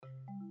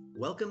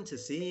Welcome to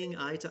Seeing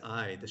Eye to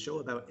Eye, the show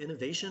about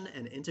innovation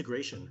and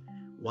integration.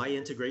 Why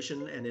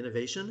integration and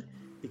innovation?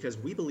 Because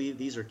we believe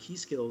these are key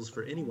skills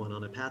for anyone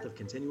on a path of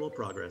continual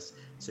progress,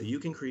 so you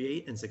can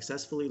create and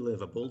successfully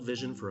live a bold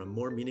vision for a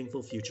more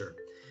meaningful future.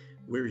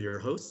 We're your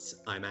hosts.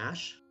 I'm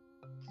Ash.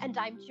 And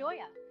I'm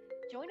Joya.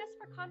 Join us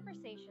for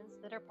conversations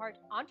that are part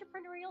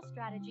entrepreneurial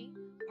strategy,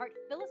 part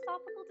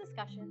philosophical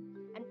discussion,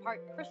 and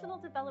part personal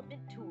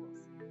development tools.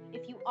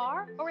 If you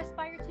are or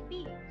aspire to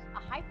be a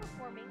high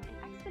performing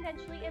and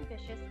exponentially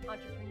ambitious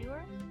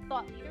entrepreneur,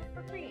 thought leader,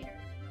 or creator,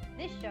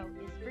 this show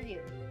is for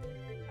you.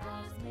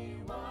 Ask me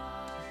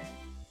why.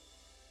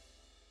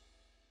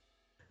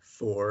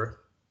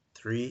 4,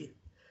 3,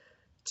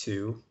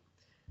 2.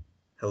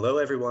 Hello,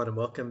 everyone, and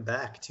welcome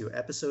back to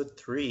episode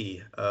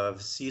 3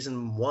 of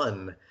season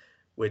 1,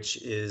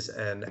 which is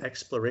an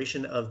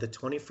exploration of the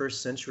 21st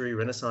Century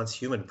Renaissance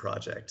Human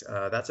Project.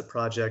 That's a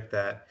project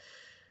that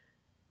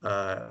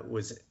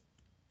was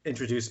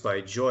introduced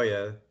by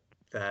Joya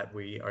that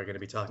we are going to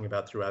be talking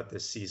about throughout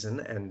this season.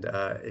 And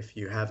if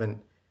you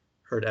haven't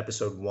heard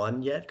episode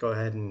 1 yet, go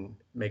ahead and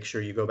make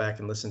sure you go back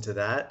and listen to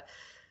that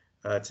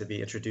to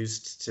be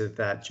introduced to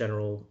that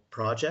general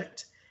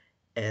project.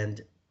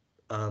 And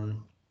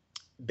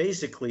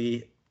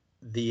basically,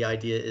 the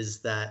idea is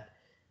that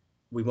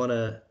we want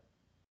to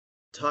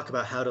talk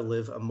about how to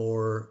live a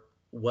more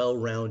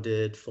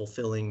well-rounded,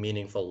 fulfilling,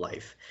 meaningful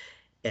life.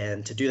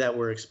 And to do that,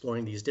 we're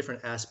exploring these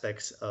different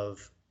aspects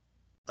of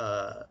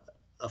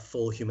a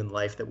full human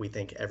life that we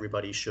think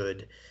everybody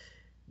should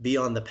be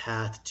on the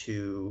path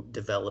to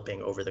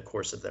developing over the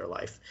course of their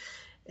life.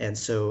 And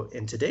so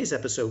in today's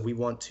episode, we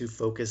want to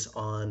focus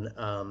on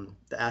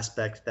the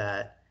aspect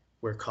that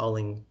we're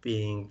calling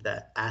being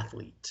the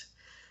athlete.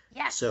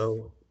 Yes.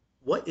 So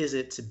what is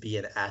it to be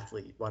an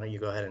athlete? Why don't you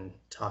go ahead and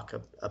talk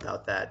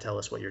about that? Tell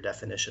us what your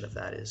definition of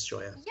that is,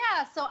 Joya.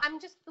 Yeah, so I'm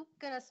just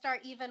going to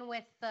start even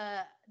with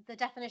the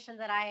definition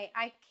that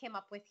I came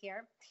up with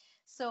here.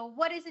 So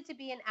what is it to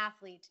be an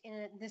athlete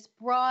in this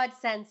broad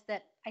sense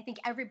that I think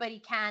everybody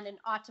can and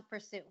ought to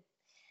pursue?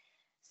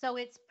 So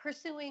it's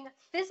pursuing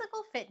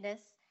physical fitness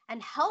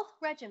and health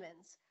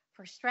regimens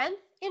for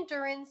strength,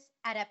 endurance,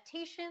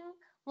 adaptation,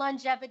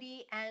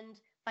 longevity, and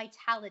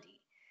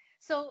vitality.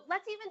 So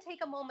let's even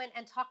take a moment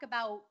and talk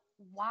about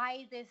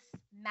why this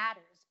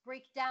matters.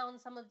 Break down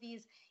some of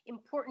these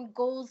important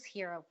goals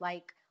here,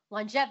 like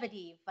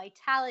longevity,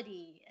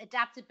 vitality,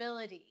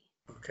 adaptability.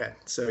 Okay,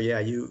 so yeah,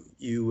 you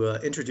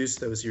introduced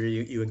those.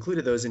 You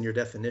included those in your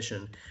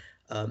definition,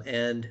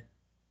 and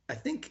I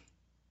think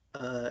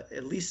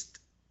at least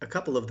a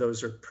couple of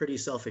those are pretty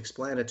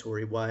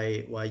self-explanatory.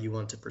 Why you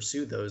want to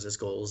pursue those as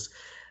goals.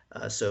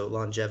 So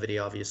longevity,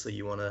 obviously,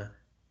 you want to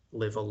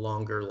live a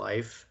longer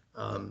life.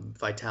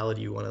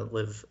 Vitality, you want to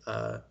live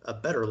a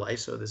better life.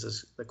 So this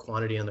is the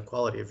quantity and the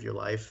quality of your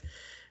life.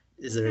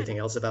 Is there anything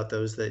else about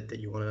those that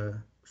you want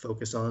to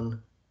focus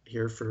on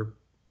here for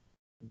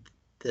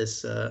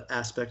this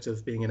aspect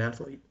of being an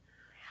athlete?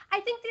 I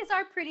think these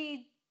are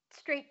pretty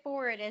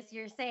straightforward, as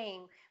you're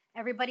saying.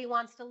 Everybody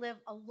wants to live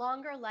a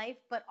longer life,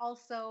 but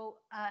also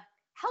a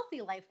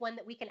healthy life, one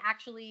that we can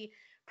actually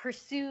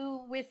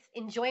pursue with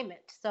enjoyment.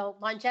 So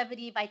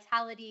longevity,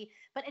 vitality,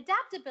 but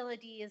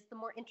adaptability is the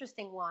more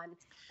interesting one,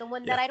 the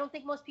one that I don't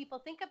think most people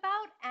think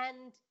about.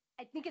 And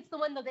I think it's the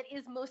one, though, that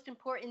is most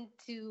important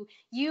to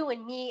you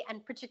and me,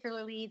 and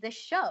particularly this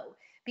show,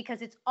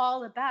 because it's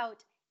all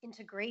about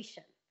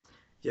integration.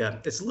 Yeah,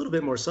 it's a little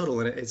bit more subtle,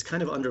 and it's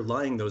kind of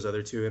underlying those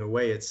other two in a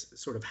way. It's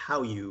sort of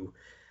how you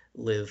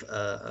live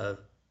a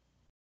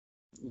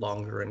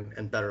longer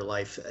and better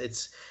life.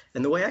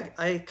 And the way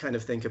I kind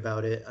of think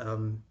about it,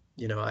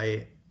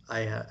 I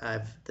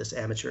have this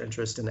amateur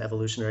interest in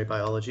evolutionary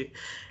biology,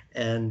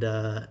 and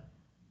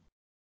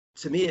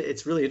to me,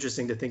 it's really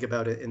interesting to think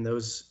about it in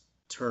those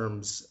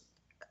terms.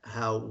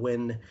 How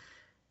when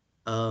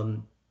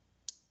an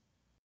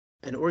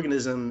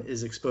organism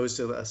is exposed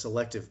to a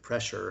selective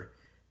pressure,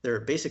 there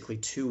are basically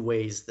two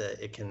ways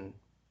that it can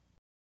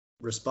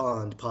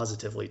respond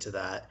positively to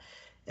that.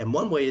 And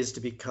one way is to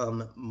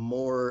become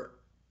more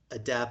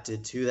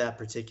adapted to that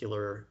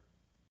particular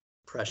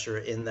pressure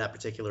in that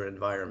particular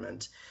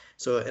environment.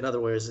 So in other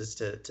words, is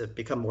to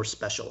become more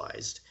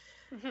specialized.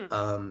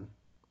 Mm-hmm.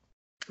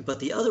 But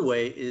the other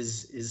way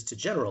is to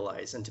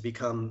generalize and to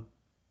become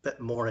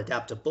more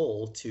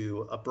adaptable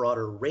to a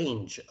broader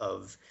range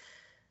of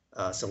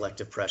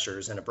selective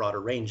pressures and a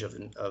broader range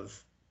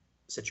of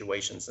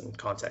situations and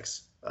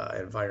contexts,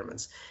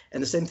 environments.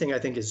 And the same thing I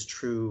think is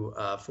true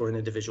for an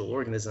individual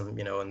organism,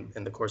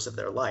 in the course of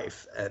their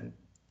life.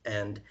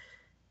 And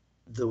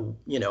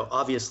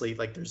obviously,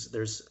 like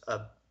there's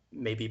a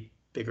maybe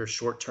bigger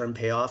short-term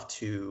payoff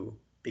to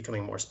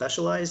becoming more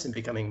specialized and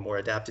becoming more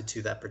adapted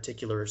to that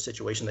particular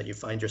situation that you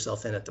find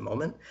yourself in at the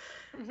moment.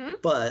 Mm-hmm.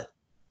 But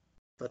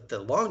the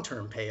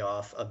long-term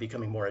payoff of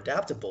becoming more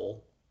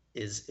adaptable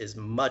is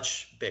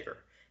much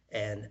bigger.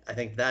 And I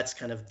think that's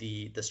kind of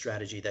the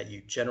strategy that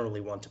you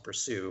generally want to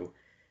pursue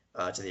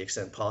to the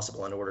extent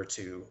possible in order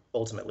to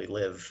ultimately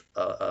live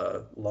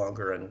a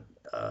longer and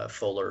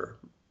fuller,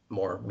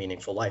 more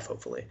meaningful life,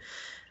 hopefully.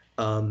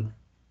 Um,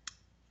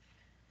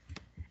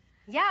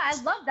 Yeah, I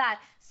love that.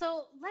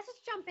 So let's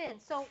just jump in.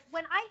 So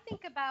when I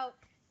think about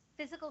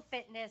physical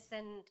fitness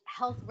and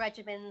health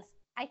regimens,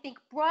 I think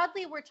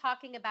broadly we're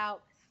talking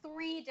about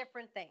three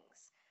different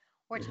things.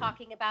 We're mhm.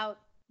 talking about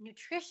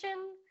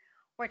nutrition,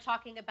 we're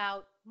talking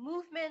about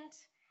movement,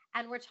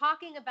 and we're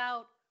talking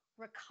about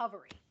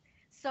recovery.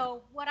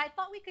 So, what I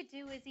thought we could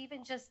do is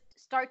even just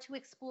start to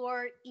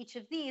explore each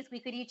of these. We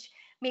could each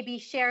maybe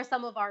share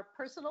some of our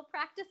personal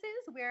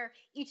practices where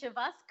each of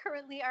us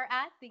currently are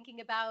at,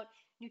 thinking about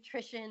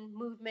nutrition,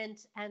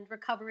 movement, and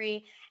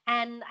recovery.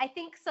 And I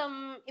think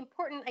some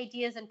important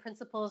ideas and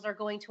principles are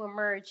going to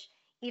emerge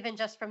even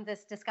just from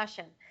this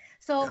discussion.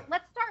 Yeah. So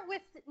let's start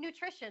with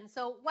nutrition.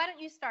 So why don't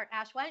you start,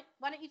 Ash? Why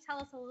don't you tell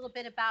us a little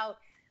bit about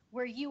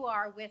where you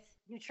are with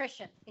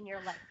nutrition in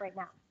your life right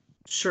now?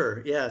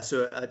 Sure. Yeah.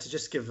 So to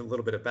just give a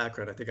little bit of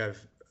background, I think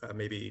I've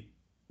maybe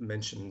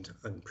mentioned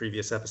on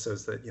previous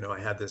episodes that I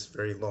had this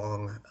very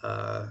long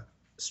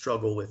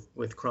struggle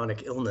with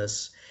chronic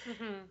illness,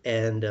 Mm-hmm.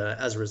 and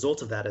as a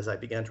result of that, as I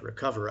began to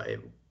recover, it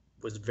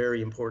was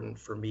very important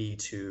for me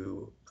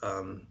to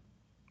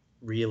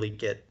really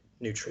get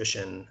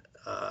nutrition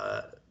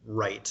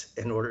right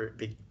in order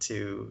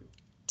to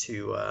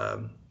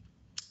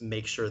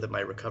make sure that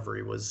my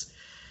recovery was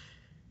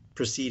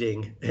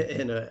proceeding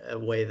in a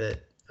way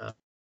that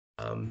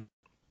um,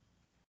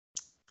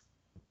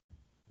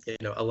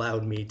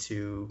 allowed me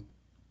to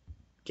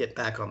get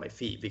back on my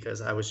feet,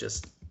 because I was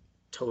just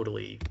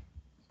totally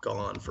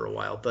gone for a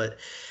while. But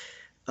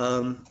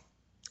um,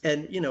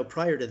 and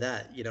prior to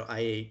that, I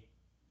ate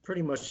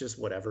pretty much just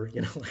whatever.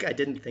 Like I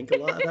didn't think a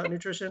lot about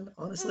nutrition,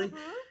 honestly.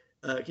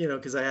 Mm-hmm.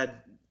 Because I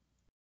had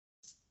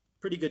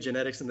pretty good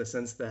genetics in the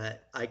sense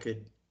that I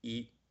could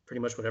eat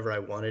pretty much whatever I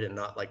wanted and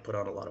not like put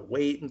on a lot of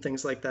weight and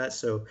things like that.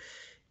 So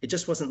it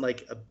just wasn't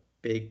like a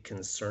big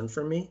concern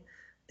for me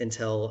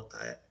until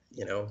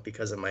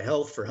because of my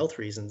health, for health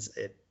reasons,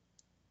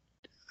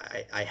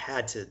 I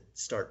had to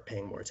start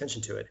paying more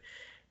attention to it.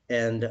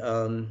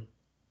 And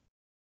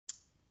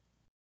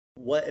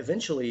what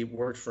eventually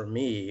worked for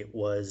me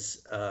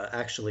was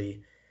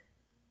actually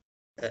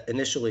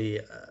initially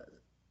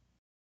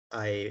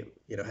I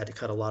had to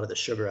cut a lot of the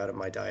sugar out of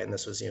my diet, and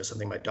this was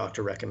something my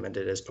doctor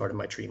recommended as part of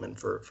my treatment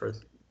for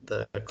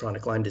the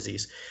chronic Lyme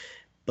disease.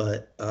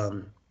 But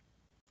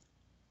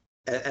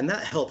and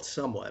that helped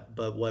somewhat.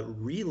 But what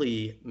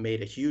really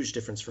made a huge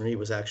difference for me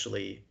was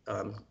actually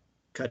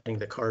cutting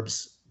the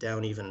carbs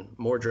down even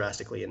more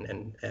drastically,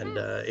 and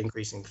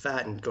increasing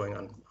fat and going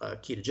on a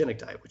ketogenic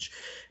diet, which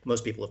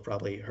most people have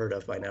probably heard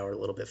of by now or a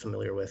little bit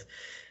familiar with.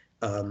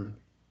 Um,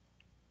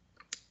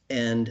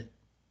 and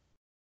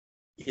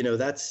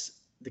that's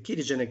the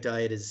ketogenic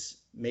diet is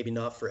maybe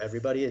not for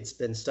everybody. It's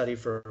been studied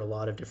for a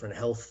lot of different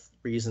health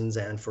reasons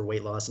and for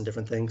weight loss and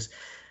different things.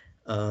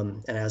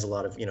 And it has a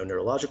lot of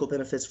neurological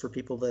benefits for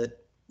people that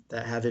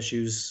have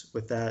issues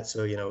with that.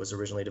 So it was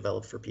originally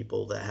developed for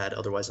people that had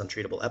otherwise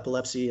untreatable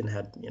epilepsy and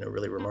had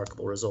really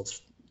remarkable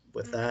results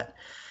with Mm-hmm. that.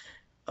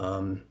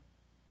 Um,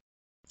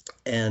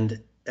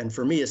 and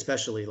for me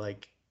especially,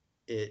 like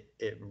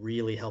it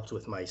really helped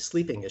with my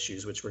sleeping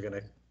issues, which we're going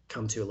to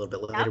come to a little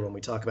bit Yep. later when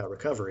we talk about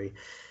recovery.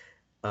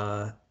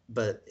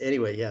 But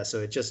anyway, yeah,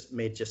 so it just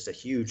made just a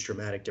huge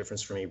dramatic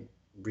difference for me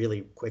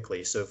really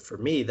quickly. So for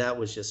me, that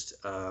was just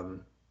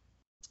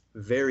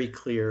very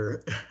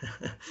clear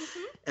Mm-hmm.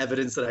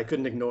 evidence that I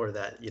couldn't ignore,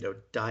 that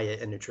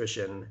diet and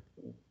nutrition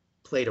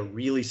played a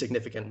really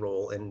significant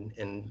role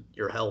in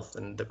your health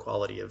and the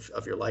quality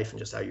of your life and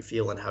just how you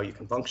feel and how you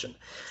can function.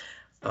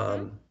 Mm-hmm.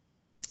 Um,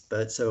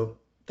 but so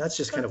that's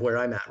just So kind of where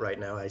I'm at right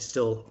now. I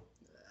still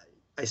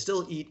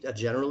eat a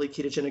generally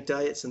ketogenic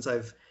diet since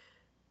I've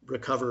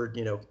recovered,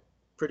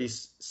 pretty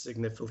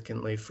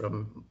significantly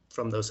from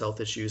those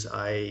health issues.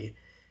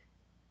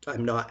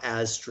 I'm not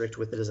as strict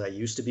with it as I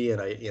used to be, and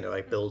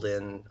I build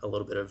in a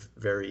little bit of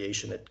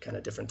variation at kind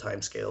of different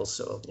time scales.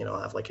 So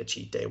I'll have like a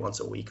cheat day once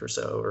a week or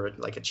so, or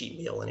like a cheat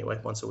meal anyway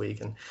once a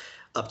week, and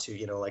up to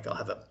like I'll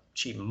have a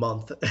cheat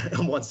month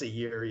once a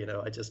year.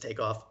 I just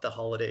take off the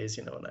holidays,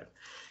 and I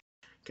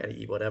kind of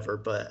eat whatever.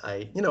 But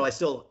I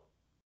still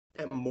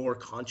am more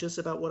conscious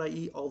about what I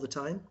eat all the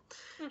time,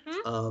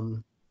 mm-hmm.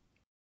 um,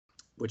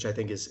 which I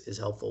think is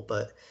helpful.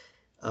 But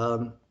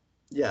um,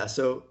 yeah,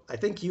 so I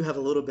think you have a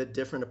little bit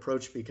different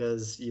approach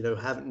because you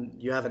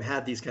haven't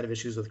had these kind of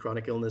issues with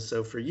chronic illness.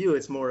 So for you,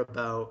 it's more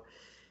about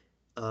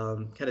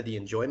kind of the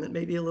enjoyment,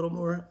 maybe a little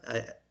more.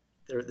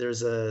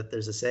 There's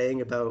a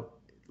saying about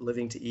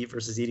living to eat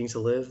versus eating to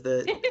live,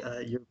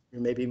 that you're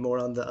maybe more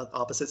on the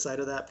opposite side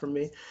of that from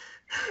me.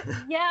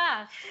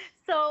 Yeah.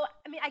 So,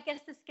 I mean, I guess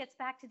this gets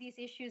back to these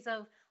issues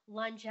of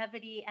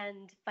longevity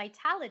and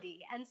vitality.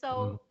 And Mhm.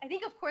 so, I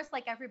think, of course,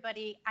 like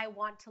everybody, I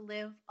want to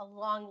live a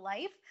long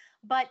life.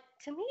 But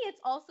to me, it's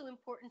also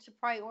important to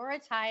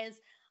prioritize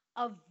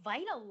a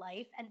vital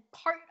life. And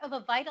part of a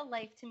vital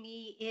life to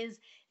me is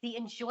the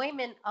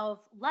enjoyment of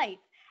life.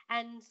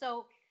 And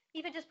so,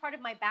 even just part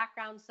of my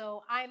background,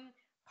 so I'm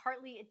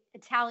partly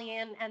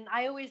Italian, and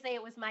I always say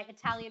it was my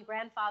Italian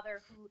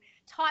grandfather who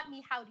taught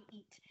me how to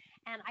eat.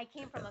 And I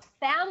came from a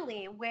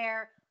family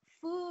where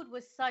food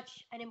was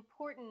such an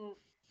important,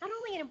 not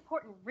only an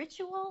important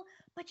ritual,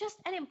 but just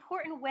an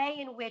important way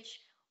in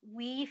which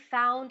we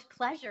found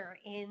pleasure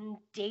in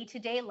day to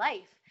day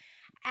life.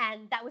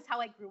 And that was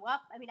how I grew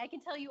up. I mean, I can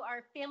tell you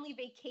our family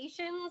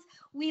vacations,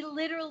 we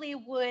literally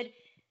would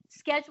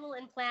schedule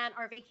and plan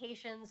our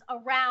vacations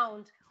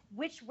around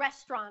which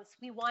restaurants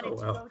we Oh, wanted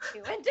to wow. go to.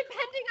 And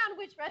depending on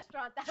which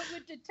restaurant, that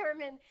would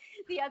determine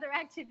the other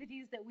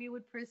activities that we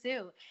would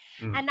pursue.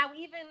 Mm. And now,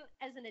 even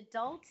as an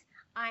adult,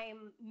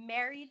 I'm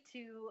married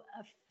to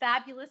a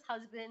fabulous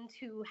husband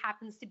who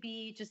happens to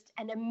be just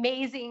an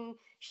amazing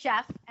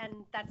chef.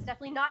 And that's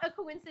definitely not a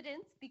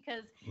coincidence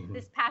because Mhm.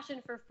 this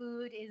passion for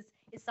food is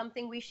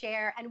something we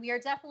share. And we are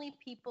definitely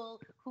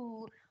people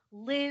who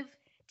live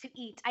to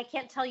eat. I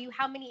can't tell you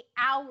how many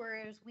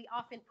hours we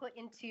often put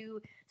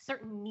into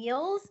certain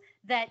meals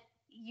that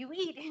you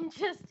eat in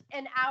just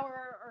an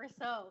hour or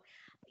so.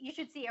 You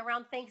should see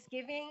around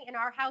Thanksgiving in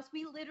our house,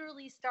 we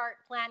literally start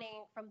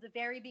planning from the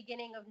very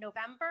beginning of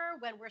November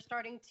when we're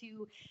starting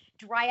to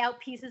dry out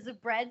pieces of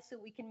bread so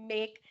we can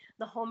make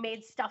the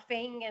homemade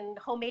stuffing and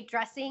homemade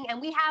dressing. And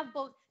we have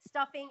both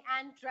stuffing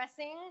and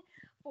dressing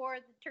for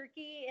the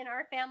turkey in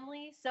our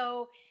family.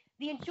 So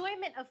the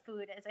enjoyment of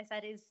food, as I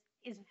said, is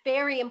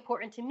very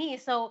important to me.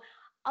 So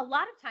a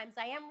lot of times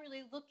I am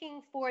really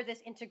looking for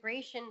this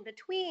integration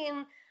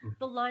between Mm.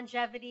 the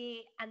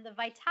longevity and the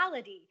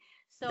vitality.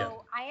 Yeah.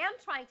 So I am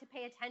trying to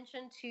pay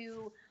attention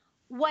to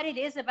what it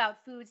is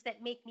about foods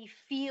that make me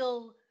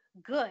feel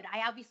good.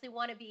 I obviously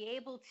want to be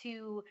able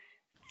to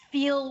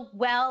feel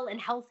well and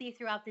healthy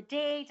throughout the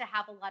day, to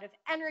have a lot of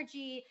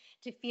energy,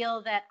 to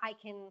feel that I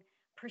can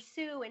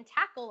pursue and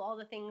tackle all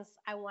the things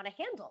I want to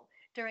handle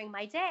during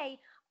my day.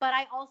 But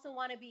I also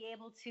want to be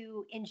able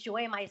to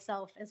enjoy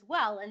myself as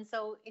well. And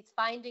so it's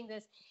finding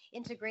this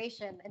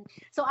integration. And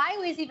so I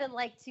always even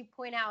like to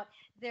point out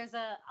there's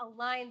a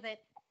line that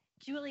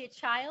Julia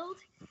Child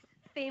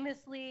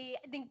famously,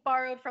 I think,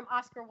 borrowed from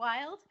Oscar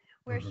Wilde,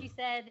 where Mhm. she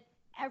said,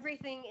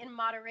 everything in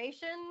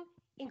moderation,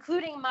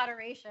 including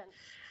moderation.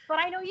 But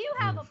I know you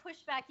have Mm. a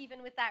pushback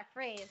even with that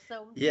phrase.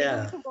 So maybe we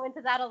Yeah. can go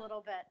into that a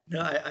little bit.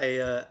 No,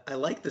 I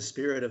like the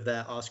spirit of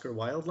that Oscar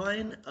Wilde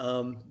line,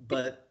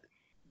 but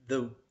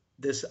the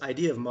this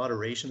idea of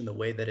moderation and the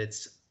way that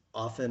it's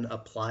often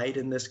applied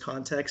in this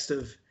context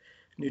of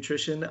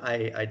nutrition,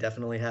 I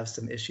definitely have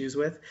some issues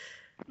with.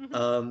 Hmm.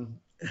 Um,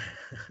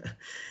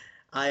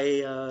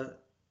 I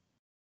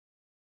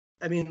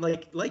I mean,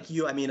 like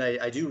you, I mean,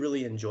 I do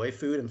really enjoy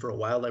food, and for a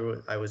while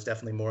I was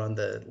definitely more on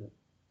the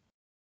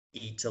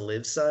eat to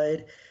live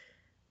side,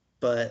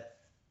 but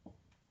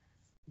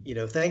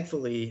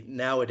thankfully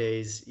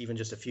nowadays, even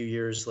just a few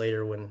years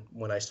later,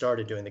 when I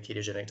started doing the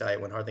ketogenic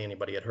diet, when hardly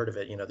anybody had heard of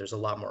it, there's a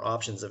lot more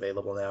options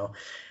available now.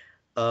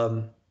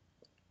 Um,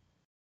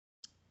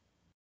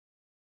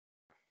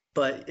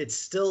 but it's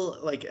still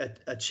like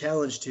a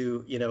challenge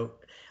to,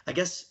 I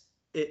guess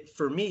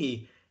for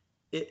me,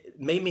 it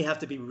made me have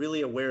to be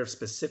really aware of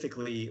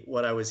specifically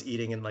what I was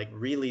eating and like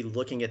really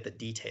looking at the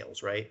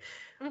details, right?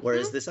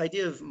 Whereas Hmm. this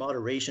idea of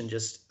moderation,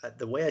 just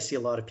the way I see a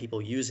lot of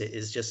people use it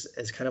is just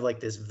as kind of like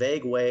this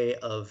vague way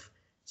of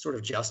sort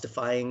of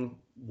justifying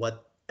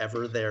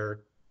whatever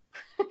their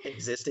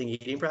existing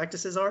eating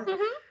practices are,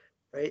 Hmm.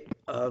 right?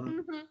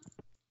 Hmm.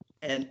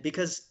 And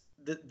because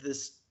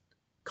this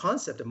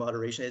concept of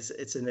moderation is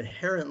it's an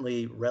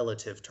inherently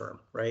relative term,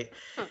 right?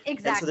 And so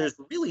Exactly. there's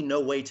really no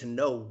way to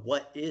know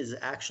what is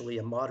actually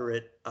a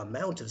moderate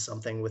amount of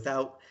something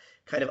without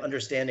kind of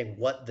understanding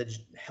what the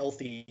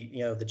healthy,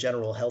 the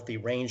general healthy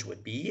range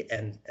would be,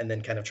 and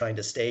then kind of trying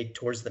to stay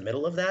towards the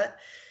middle of that.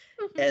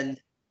 Hmm.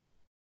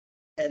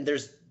 And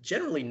there's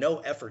generally no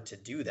effort to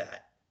do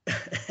that.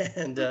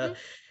 and Hmm.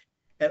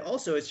 and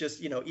also it's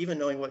just, even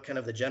knowing what kind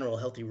of the general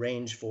healthy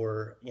range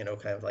for,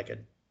 kind of like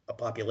a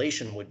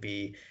population would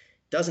be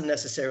doesn't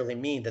necessarily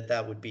mean that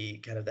that would be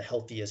kind of the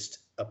healthiest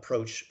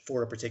approach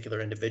for a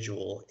particular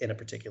individual in a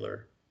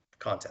particular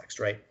context,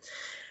 right?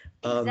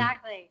 Um,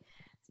 Exactly.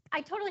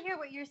 I totally hear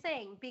what you're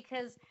saying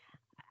because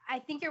I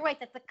think you're right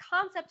that the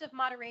concept of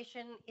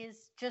moderation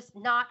is just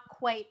not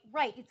quite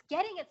right. It's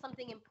getting at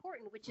something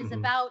important, which is mhm.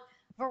 about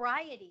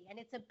variety and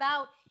it's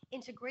about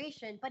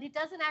integration, but it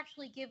doesn't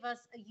actually give us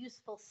a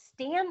useful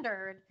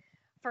standard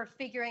for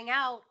figuring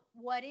out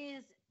what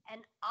is an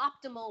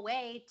optimal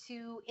way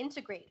to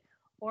integrate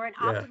or an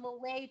Yeah,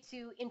 optimal way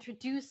to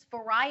introduce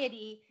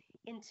variety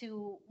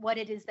into what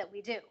it is that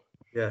we do.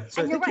 yeah.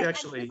 So I And you're think you right. And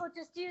actually, people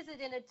just use it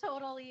in a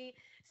totally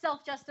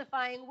self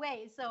justifying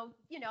way. So,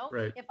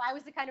 right. if I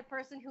was the kind of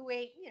person who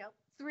ate,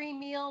 3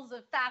 meals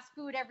of fast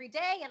food every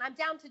day and I'm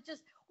down to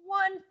just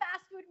one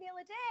fast food meal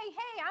a day,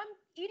 hey, I'm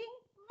eating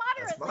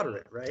That's moderately,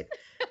 moderate, right?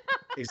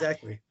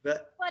 Exactly.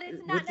 But but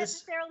it's not with this,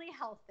 necessarily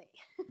healthy.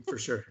 for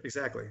sure,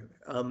 exactly.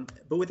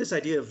 But with this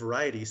idea of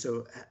variety,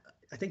 so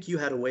I think you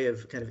had a way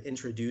of kind of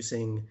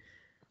introducing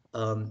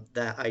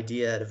that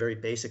idea at a very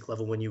basic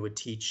level when you would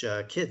teach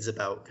kids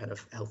about kind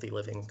of healthy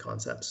living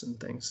concepts and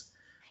things.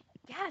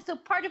 Yeah, so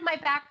part of my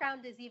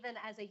background is even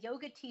as a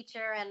yoga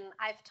teacher, and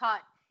I've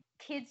taught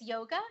kids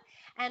yoga.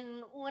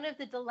 And one of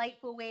the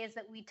delightful ways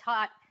that we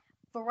taught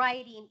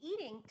variety in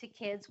eating to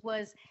kids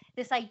was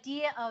this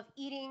idea of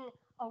eating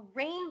a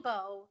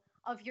rainbow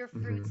of your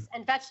Hmm. fruits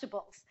and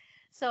vegetables.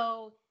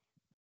 So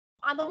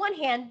on the one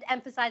hand,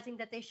 emphasizing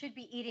that they should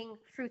be eating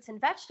fruits and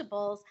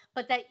vegetables,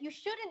 but that you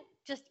shouldn't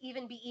just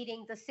even be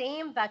eating the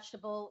same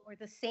vegetable or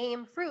the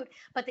same fruit,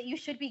 but that you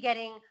should be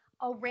getting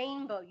a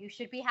rainbow. You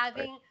should be Right.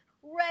 having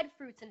red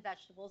fruits and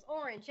vegetables,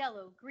 orange,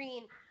 yellow,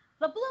 green.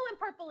 The blue and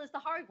purple is the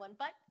hard one,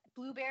 but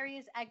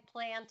blueberries,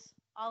 eggplant,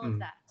 all of Mm.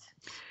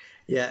 that.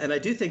 Yeah, and I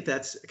do think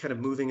that's kind of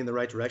moving in the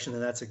right direction,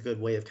 and that's a good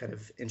way of kind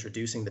of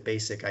introducing the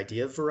basic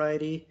idea of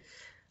variety.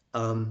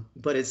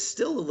 But it's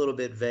still a little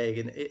bit vague,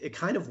 and it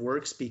kind of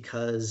works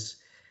because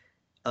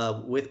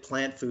with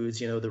plant foods,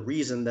 the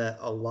reason that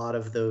a lot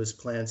of those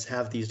plants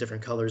have these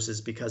different colors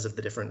is because of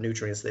the different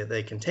nutrients that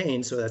they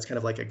contain. So that's kind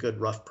of like a good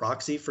rough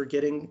proxy for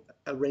getting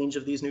a range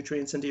of these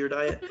nutrients into your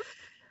diet.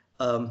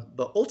 Mhm.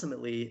 But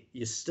ultimately,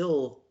 you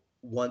still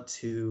want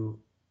to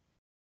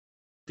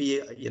be,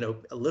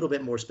 a little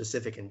bit more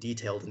specific and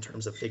detailed in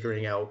terms of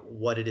figuring out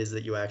what it is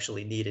that you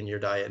actually need in your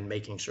diet and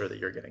making sure that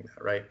you're getting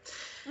that, right?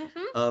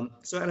 Mhm.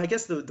 So, and I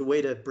guess the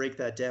way to break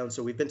that down,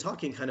 so we've been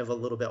talking kind of a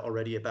little bit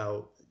already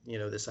about,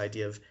 this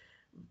idea of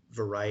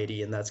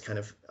variety, and that's kind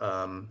of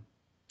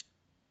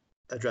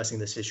addressing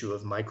this issue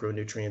of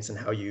micronutrients and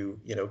how you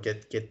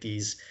get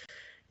these,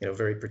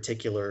 very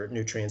particular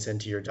nutrients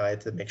into your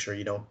diet to make sure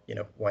you don't,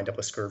 wind up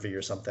with scurvy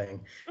or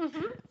something.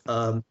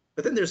 Mhm.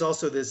 But then there's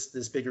also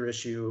this bigger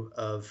issue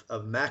of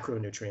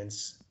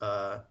macronutrients,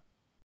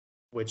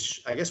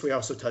 which I guess we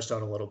also touched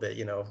on a little bit,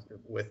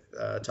 with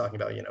talking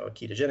about, a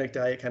ketogenic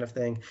diet kind of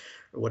thing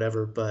or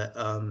whatever. But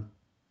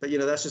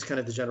that's just kind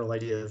of the general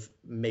idea of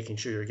making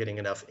sure you're getting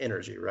enough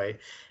energy, right?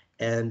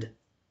 And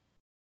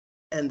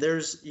and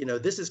there's,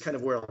 this is kind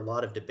of where a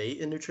lot of debate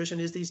in nutrition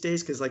is these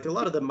days, because like a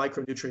lot of the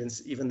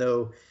micronutrients, even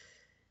though,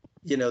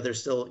 there's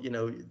still,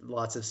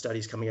 lots of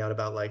studies coming out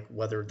about like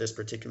whether this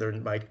particular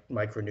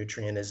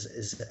micronutrient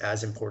is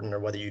as important, or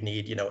whether you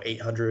need,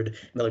 800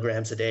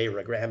 milligrams a day or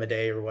a gram a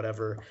day or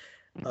whatever.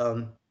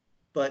 Um,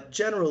 but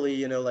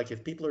generally, like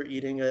if people are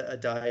eating a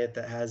diet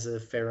that has a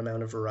fair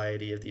amount of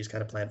variety of these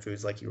kind of plant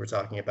foods, like you were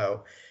talking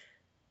about,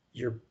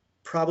 you're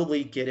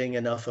probably getting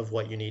enough of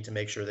what you need to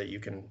make sure that you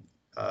can,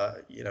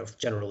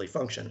 generally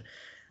function.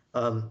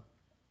 Um,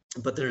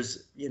 but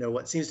there's,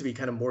 what seems to be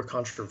kind of more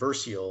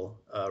controversial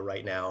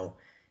right now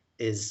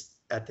is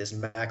at this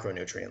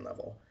macronutrient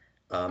level.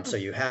 So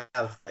you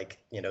have like,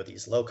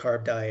 these low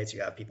carb diets,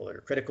 you have people that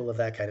are critical of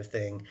that kind of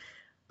thing.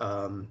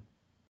 Um,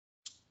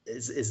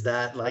 is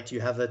that like, do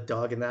you have a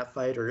dog in that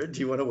fight, or do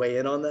you want to weigh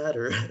in on that,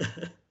 or?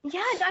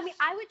 Yeah, I mean,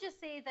 I would just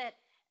say that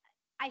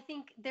I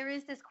think there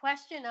is this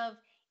question of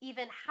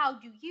even how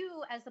do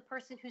you, as the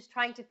person who's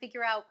trying to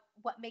figure out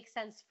what makes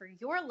sense for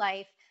your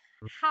life,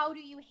 how do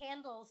you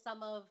handle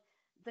some of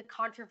the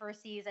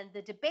controversies and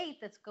the debate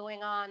that's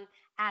going on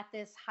at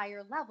this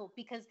higher level?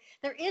 Because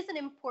there is an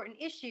important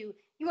issue.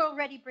 You're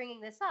already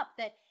bringing this up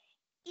that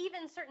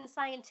even certain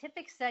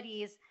scientific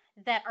studies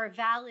that are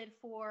valid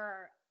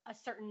for a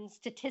certain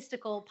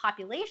statistical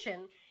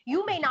population,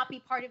 you may not be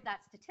part of that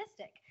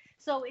statistic.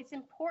 So it's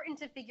important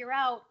to figure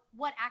out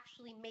what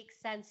actually makes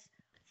sense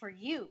for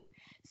you.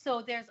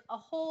 So there's a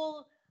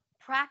whole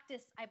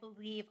practice, I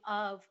believe,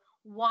 of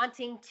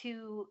wanting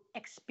to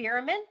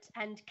experiment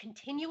and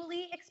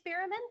continually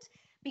experiment,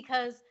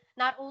 because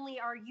not only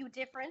are you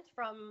different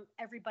from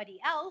everybody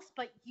else,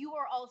 but you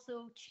are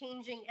also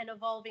changing and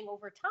evolving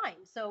over time.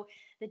 So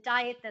the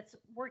diet that's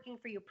working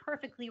for you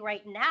perfectly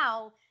right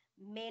now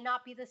may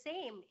not be the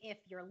same if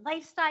your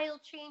lifestyle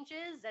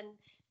changes, and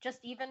just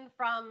even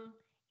from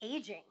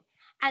aging.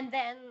 And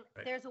then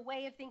Right. there's a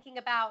way of thinking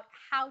about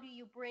how do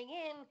you bring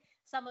in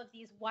some of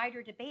these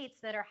wider debates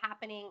that are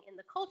happening in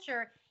the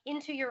culture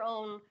into your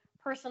own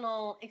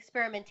personal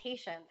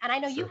experimentation. And I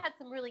know you Sure. had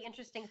some really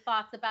interesting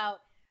thoughts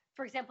about,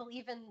 for example,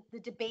 even the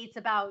debates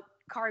about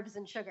carbs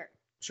and sugar.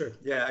 Sure.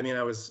 Yeah. I mean,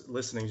 I was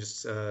listening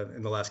just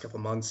in the last couple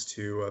of months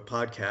to a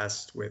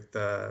podcast with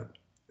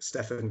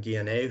Stefan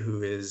Guyenet,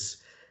 who is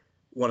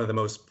one of the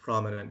most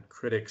prominent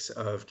critics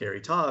of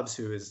Gary Taubes,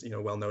 who is,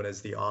 well known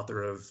as the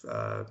author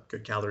of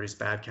Good Calories,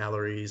 Bad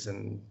Calories,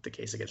 and The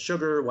Case Against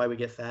Sugar, Why We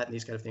Get Fat, and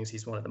these kind of things.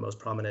 He's one of the most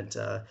prominent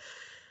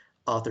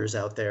authors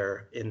out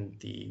there in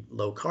the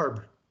low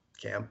carb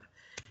camp.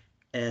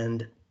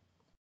 And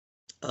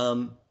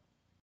um,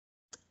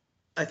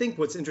 I think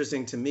what's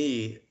interesting to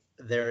me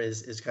there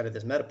is kind of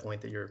this meta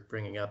point that you're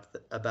bringing up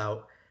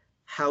about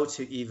how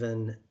to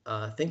even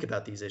think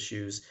about these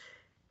issues.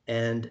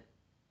 And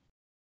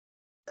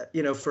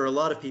for a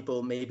lot of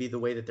people, maybe the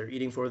way that they're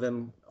eating for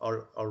them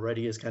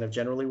already is kind of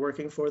generally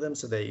working for them,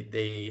 so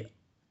they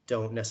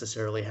don't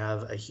necessarily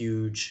have a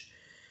huge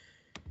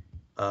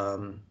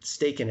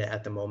stake in it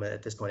at the moment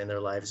at this point in their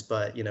lives.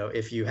 But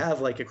if you have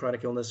like a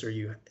chronic illness, or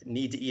you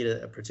need to eat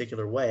a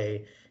particular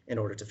way in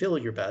order to feel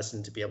your best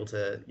and to be able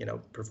to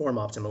perform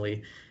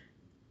optimally,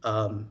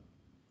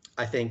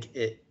 I think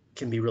it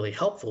can be really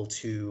helpful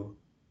to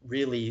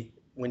really,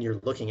 when you're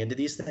looking into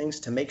these things,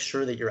 to make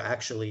sure that you're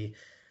actually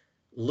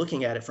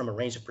looking at it from a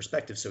range of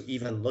perspectives. So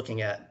even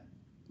looking at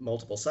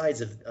multiple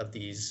sides of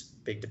these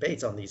big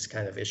debates on these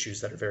kind of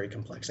issues that are very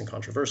complex and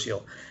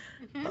controversial.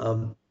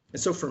 And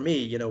so for me,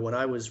 you know, when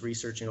I was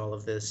researching all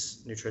of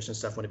this nutrition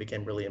stuff, when it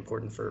became really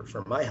important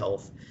for my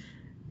health,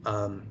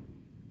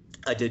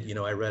 I did, you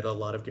know, I read a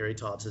lot of Gary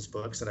Taubes's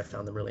books and I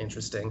found them really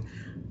interesting.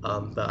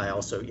 But I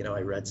also, you know,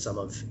 I read some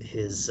of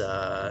his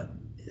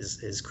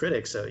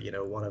critics. You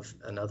know,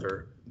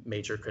 another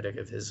major critic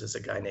of his is a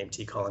guy named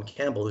T. Colin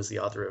Campbell, who's the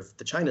author of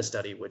the China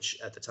Study, which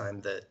at the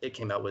time that it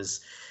came out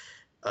was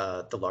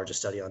the largest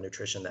study on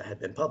nutrition that had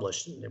been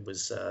published. And it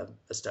was a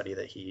study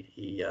that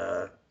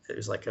it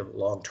was like a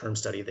long-term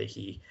study that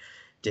he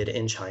did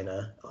in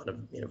China on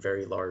a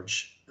very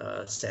large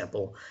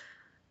sample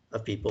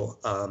of people.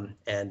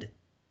 And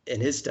in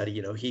his study,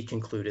 you know, he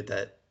concluded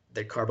that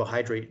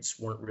carbohydrates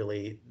weren't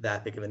really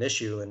that big of an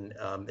issue, and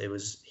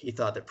he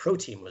thought that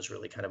protein was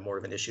really kind of more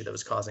of an issue that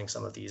was causing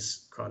some of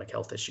these chronic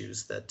health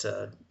issues that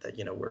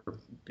you know, we're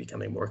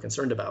becoming more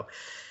concerned about,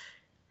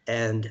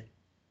 and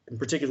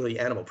particularly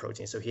animal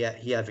protein. So he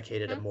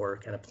advocated a more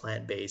kind of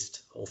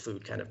plant-based, whole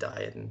food kind of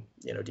diet, and,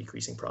 you know,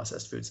 decreasing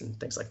processed foods and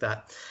things like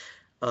that.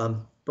 But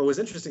what was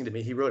interesting to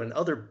me, he wrote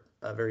another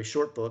very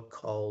short book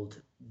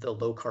called The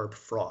Low Carb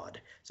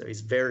Fraud. So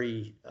he's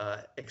very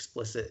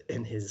explicit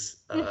in his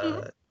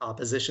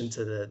opposition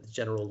to the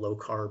general low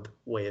carb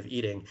way of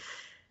eating.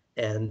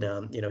 And,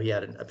 you know, he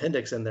had an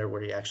appendix in there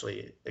where he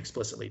actually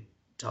explicitly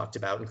talked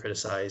about and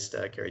criticized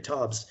Gary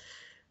Taubes.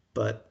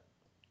 But,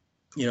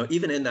 you know,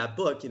 even in that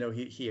book, you know,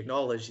 he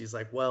acknowledged, he's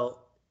like,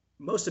 well,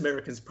 most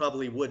Americans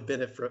probably would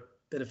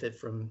benefit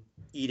from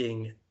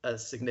eating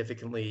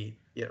significantly,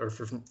 or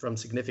from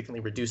significantly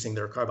reducing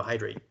their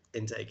carbohydrate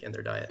intake in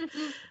their diet.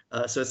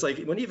 So it's like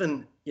when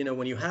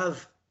you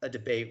have a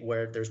debate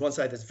where there's one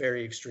side that's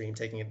very extreme,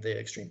 taking the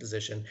extreme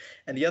position,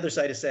 and the other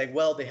side is saying,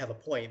 well, they have a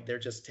point, they're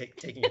just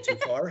taking it too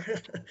far.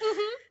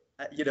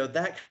 You know,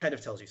 that kind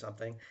of tells you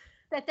something.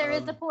 That there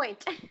is a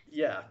point.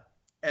 Yeah.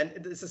 And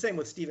it's the same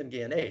with Stephen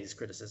Guyenet's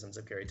criticisms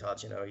of Gary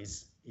Taubes. You know,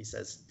 he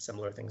says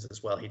similar things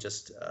as well. He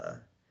just,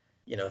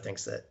 you know,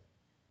 thinks that,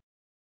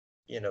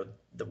 you know,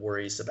 the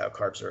worries about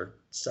carbs are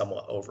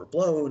somewhat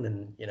overblown,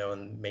 and, you know,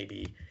 and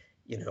maybe,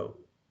 you know,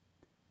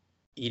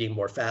 eating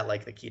more fat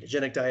like the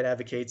ketogenic diet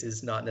advocates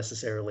is not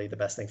necessarily the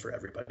best thing for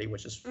everybody,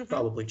 which is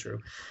probably true.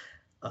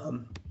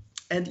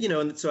 And, you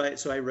know, and so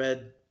I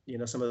read, you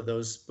know, some of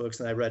those books,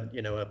 and I read,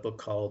 you know, a book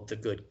called The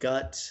Good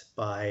Gut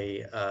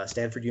by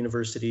Stanford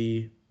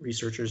University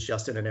researchers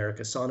Justin and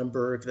Erica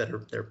Sonnenberg,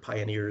 they're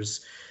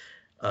pioneers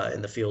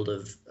in the field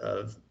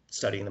of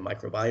studying the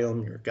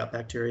microbiome, your gut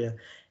bacteria.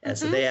 And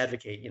so they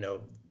advocate, you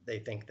know, they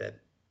think that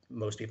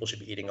most people should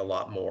be eating a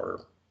lot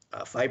more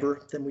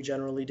fiber than we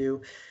generally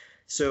do.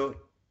 So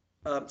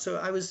I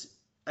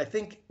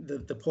think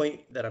the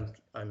point that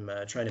I'm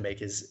trying to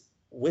make is,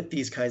 with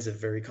these kinds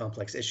of very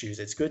complex issues,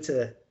 it's good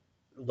to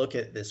look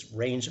at this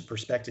range of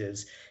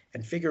perspectives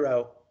and figure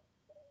out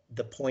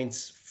the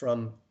points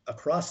from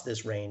across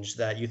this range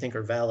that you think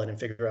are valid, and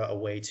figure out a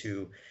way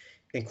to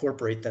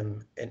incorporate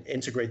them and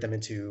integrate them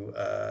into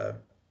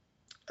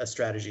a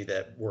strategy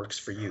that works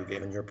for you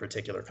given your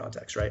particular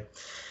context, right?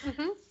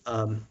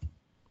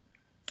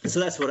 So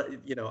that's what,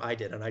 you know, I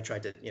did, and I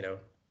tried to, you know,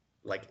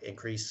 like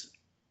increase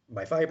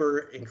my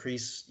fiber,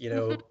 increase, you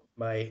know,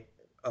 my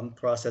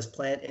unprocessed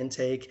plant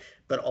intake,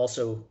 but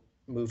also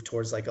move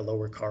towards like a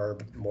lower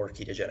carb, more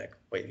ketogenic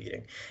way of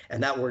eating,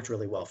 and that worked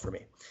really well for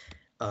me.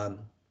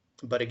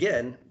 But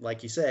again,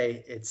 like you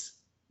say,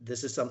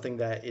 this is something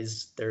that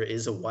there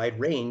is a wide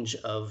range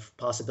of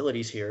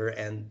possibilities here,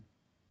 and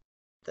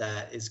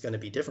that is going to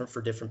be different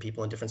for different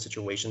people in different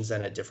situations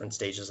and at different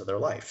stages of their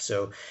life.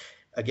 So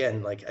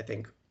again, like, I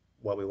think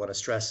what we want to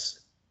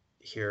stress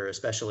here,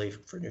 especially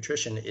for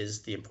nutrition,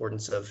 is the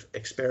importance of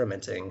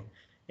experimenting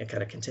and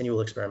kind of continual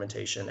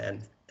experimentation,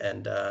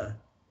 and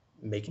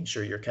making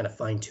sure you're kind of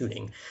fine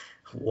tuning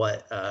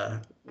what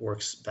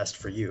works best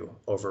for you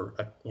over,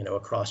 you know,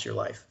 across your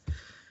life.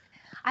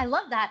 I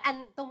love that.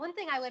 And the one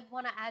thing I would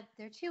want to add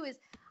there too is,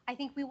 I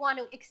think we want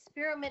to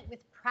experiment with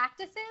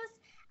practices,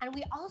 and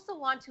we also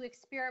want to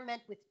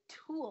experiment with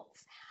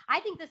tools. I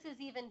think this is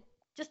even,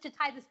 just to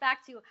tie this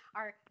back to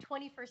our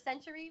 21st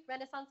century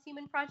Renaissance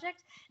Human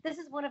Project, this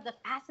is one of the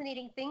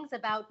fascinating things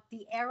about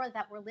the era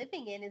that we're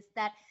living in, is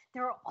that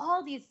there are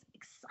all these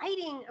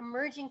exciting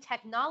emerging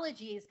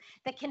technologies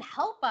that can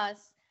help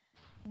us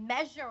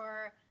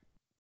measure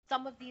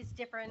some of these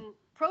different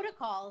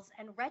protocols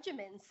and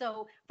regimens.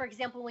 So, for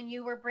example, when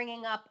you were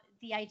bringing up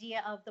the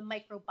idea of the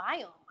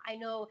microbiome, I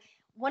know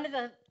one of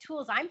the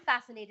tools I'm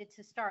fascinated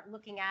to start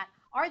looking at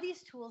are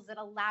these tools that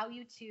allow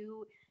you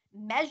to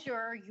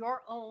measure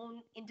your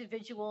own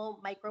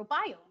individual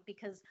microbiome,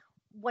 because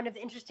one of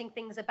the interesting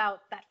things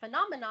about that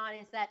phenomenon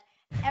is that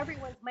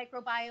everyone's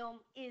microbiome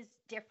is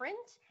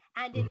different,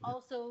 and it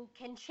also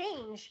can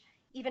change,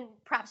 even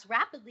perhaps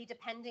rapidly,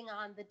 depending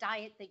on the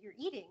diet that you're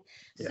eating.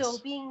 Yes. So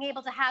being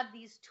able to have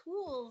these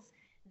tools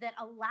that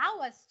allow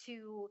us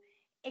to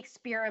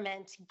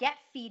experiment, get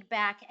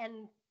feedback,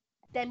 and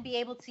then be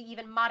able to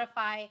even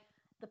modify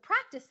the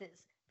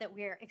practices that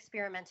we're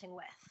experimenting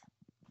with.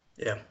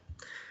 Yeah,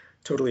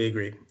 totally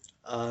agree.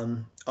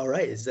 All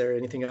right, is there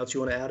anything else you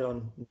want to add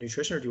on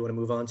nutrition, or do you want to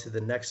move on to the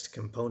next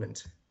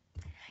component?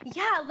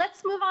 Yeah,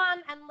 let's move on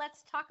and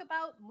let's talk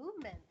about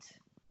movement.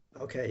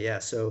 Okay, yeah,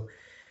 so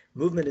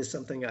movement is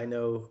something I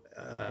know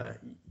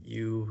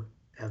you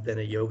have been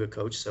a yoga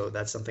coach, so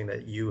that's something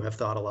that you have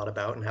thought a lot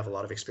about and have a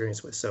lot of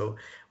experience with. So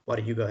why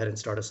don't you go ahead and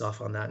start us off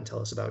on that and tell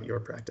us about your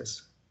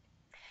practice?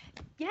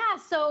 Yeah,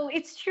 so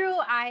it's true.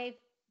 I've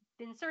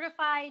been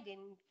certified in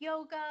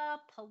yoga,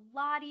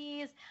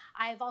 Pilates.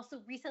 I've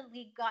also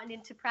recently gotten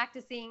into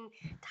practicing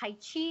Tai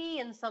Chi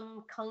and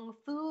some Kung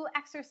Fu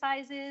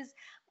exercises.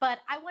 But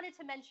I wanted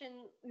to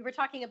mention, we were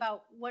talking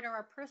about what are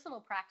our personal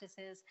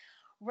practices.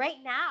 Right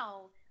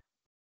now,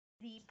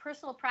 the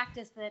personal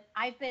practice that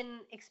I've been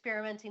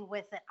experimenting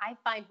with that I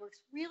find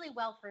works really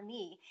well for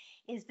me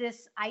is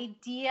this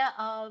idea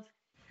of,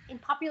 in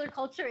popular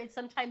culture, it's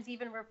sometimes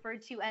even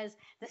referred to as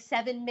the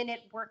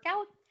 7-minute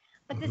workout.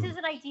 But this is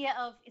an idea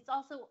of, it's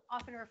also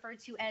often referred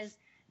to as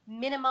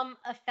minimum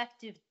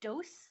effective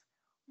dose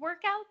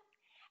workout.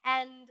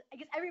 And I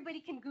guess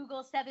everybody can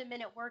Google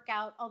 7-minute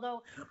workout,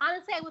 although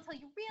honestly, I will tell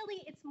you,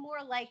 really, it's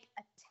more like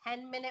a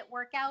 10-minute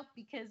workout,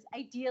 because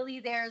ideally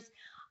there's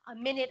a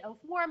minute of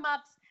warm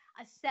ups,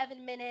 a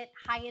 7-minute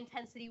high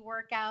intensity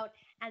workout,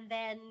 and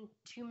then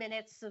 2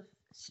 minutes of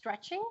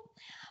stretching.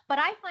 But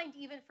I find,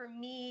 even for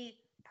me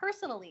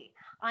personally,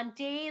 on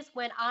days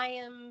when I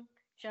am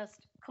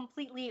just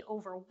completely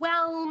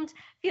overwhelmed,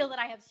 feel that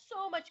I have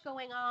so much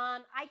going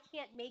on, I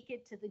can't make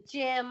it to the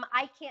gym,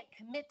 I can't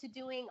commit to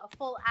doing a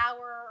full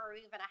hour or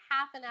even a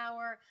half an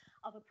hour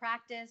of a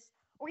practice,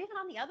 or even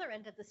on the other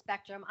end of the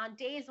spectrum, on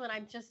days when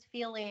I'm just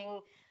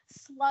feeling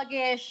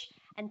sluggish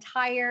and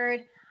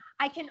tired,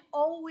 I can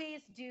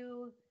always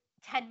do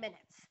 10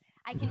 minutes.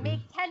 I can make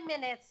 10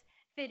 minutes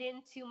fit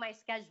into my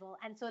schedule.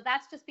 And so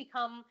that's just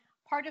become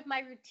part of my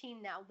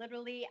routine now.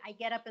 Literally, I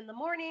get up in the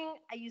morning,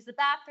 I use the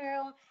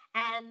bathroom,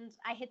 and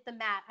I hit the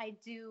mat. I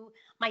do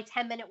my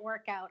 10-minute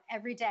workout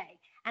every day.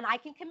 And I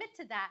can commit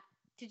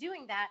to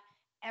doing that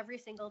every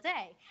single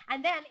day.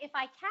 And then if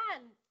I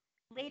can,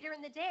 later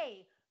in the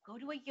day, go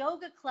to a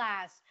yoga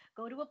class,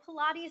 go to a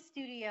Pilates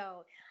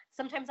studio.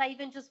 Sometimes I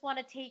even just want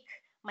to take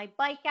my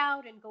bike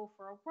out and go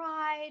for a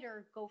ride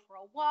or go for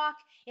a walk.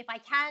 If I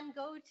can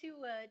go to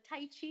a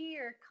Tai Chi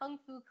or Kung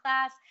Fu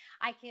class,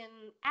 I can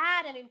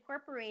add and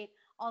incorporate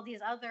all these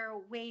other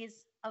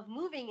ways of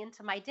moving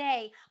into my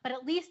day. But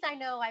at least I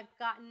know I've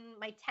gotten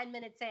my 10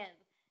 minutes in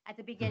at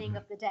the beginning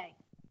of the day.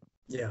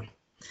 Yeah.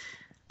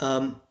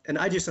 And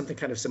I do something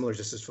kind of similar,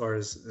 just as far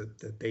as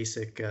the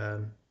basic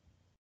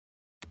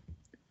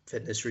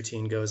fitness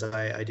routine goes.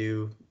 I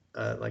do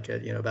like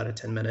about a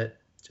 10-minute,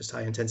 just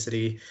high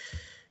intensity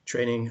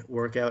training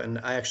workout. And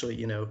I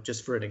actually,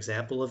 just for an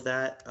example of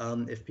that,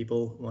 if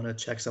people want to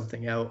check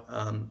something out,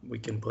 we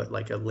can put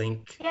like a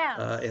link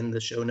in the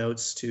show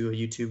notes to a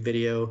YouTube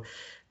video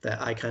that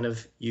I kind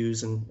of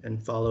use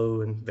and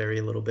follow and vary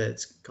a little bit.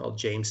 It's called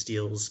James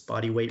Steele's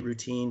Body Weight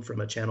Routine from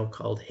a channel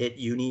called HIT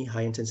Uni,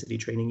 High Intensity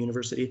Training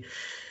University.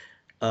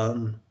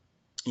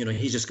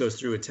 He just goes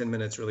through in 10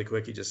 minutes really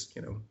quick. He just,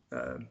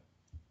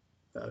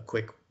 a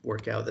quick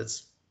workout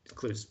that's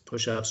includes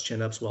push-ups,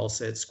 chin-ups, wall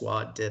sits,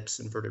 squat, dips,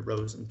 inverted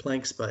rows, and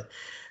planks. But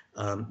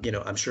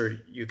I'm sure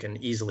you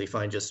can easily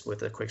find, just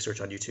with a quick search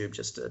on YouTube,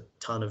 just a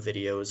ton of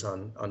videos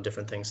on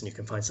different things, and you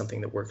can find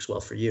something that works well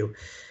for you.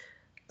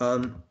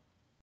 And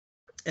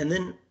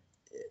then,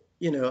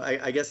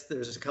 I guess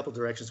there's a couple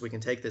directions we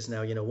can take this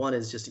now. One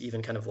is just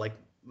even kind of like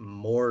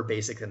more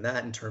basic than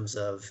that in terms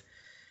of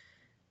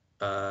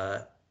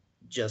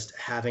just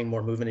having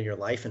more movement in your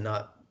life and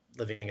not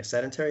living a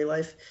sedentary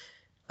life.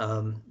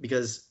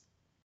 Because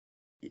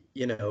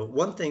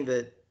one thing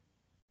that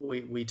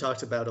we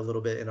talked about a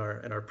little bit in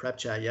our prep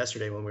chat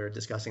yesterday when we were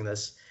discussing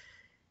this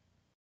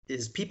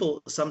is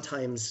people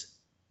sometimes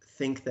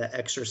think that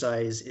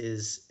exercise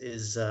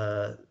is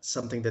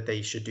something that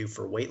they should do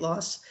for weight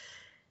loss,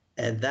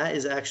 and that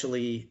is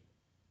actually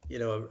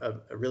a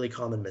really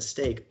common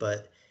mistake.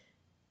 But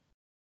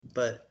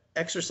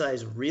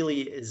exercise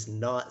really is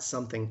not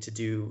something to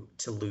do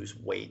to lose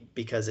weight,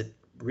 because it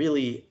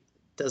really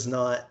does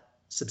not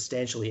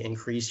substantially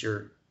increase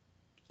your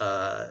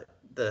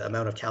the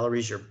amount of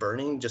calories you're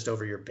burning just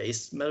over your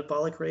base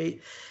metabolic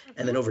rate.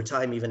 And then over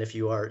time, even if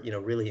you are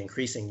really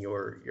increasing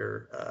your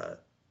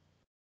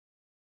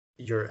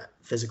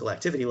physical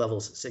activity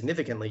levels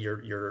significantly,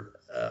 your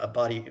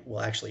body will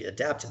actually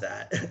adapt to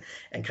that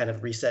and kind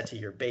of reset to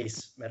your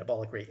base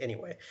metabolic rate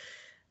anyway.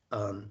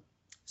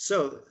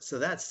 So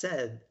that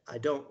said, I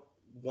don't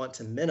want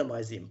to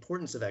minimize the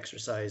importance of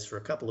exercise for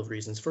a couple of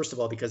reasons. First of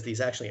all, because these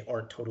actually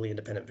aren't totally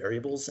independent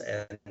variables,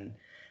 and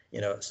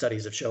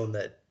studies have shown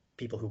that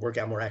people who work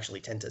out more actually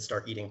tend to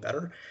start eating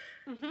better,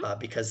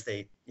 because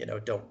they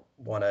don't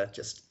want to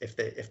just, if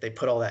they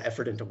put all that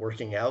effort into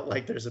working out,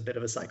 like there's a bit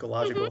of a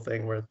psychological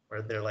thing where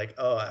they're like,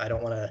 oh, I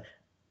don't want to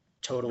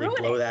totally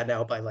blow that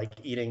now by like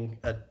eating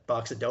a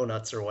box of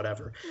donuts or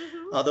whatever.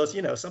 Although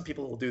some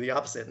people will do the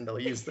opposite, and they'll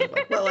use the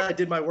like, well, I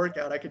did my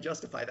workout, I could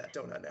justify that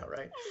donut now,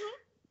 right?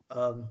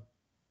 Um,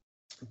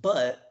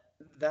 but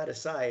that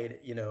aside,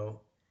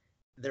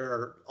 there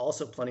are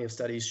also plenty of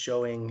studies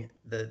showing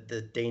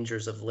the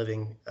dangers of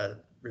living a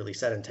really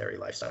sedentary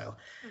lifestyle.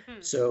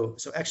 Mm-hmm. So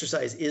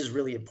exercise is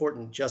really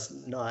important,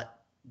 just not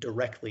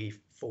directly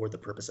for the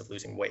purpose of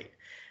losing weight.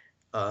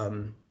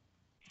 Um,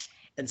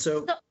 and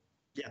so, So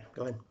yeah,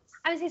 go ahead.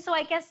 I was saying, so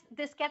I guess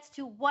this gets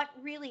to what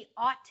really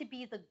ought to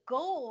be the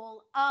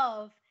goal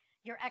of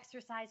your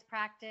exercise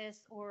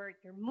practice or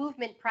your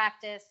movement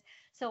practice.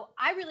 So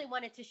I really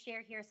wanted to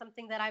share here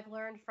something that I've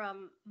learned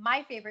from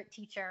my favorite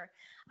teacher,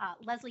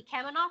 Leslie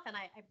Kaminoff, and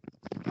I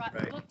brought the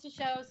Right. book to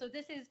show. So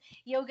this is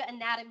Yoga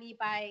Anatomy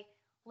by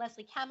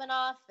Leslie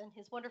Kaminoff and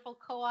his wonderful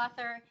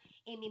co-author,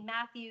 Amy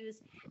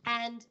Matthews.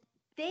 And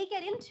they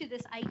get into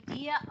this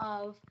idea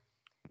of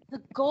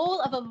the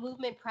goal of a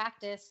movement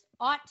practice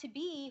ought to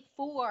be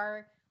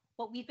for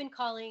what we've been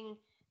calling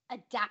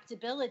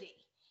adaptability,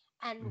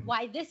 and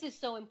why this is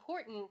so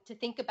important to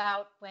think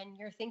about when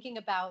you're thinking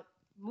about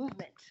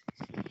movement.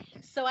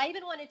 So I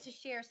even wanted to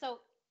share. So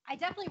I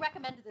definitely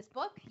recommended this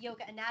book,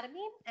 Yoga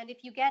Anatomy. And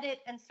if you get it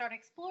and start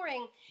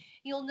exploring,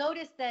 you'll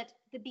notice that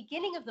the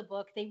beginning of the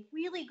book, they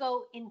really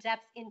go in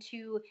depth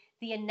into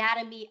the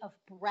anatomy of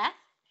breath.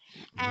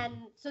 And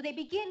so they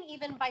begin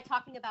even by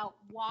talking about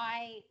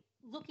why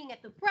looking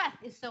at the breath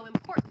is so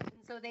important.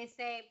 And so they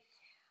say,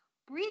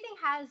 breathing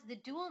has the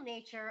dual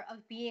nature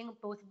of being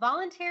both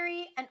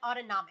voluntary and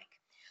autonomic,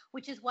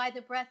 which is why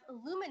the breath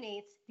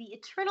illuminates the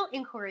eternal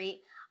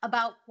inquiry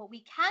about what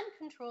we can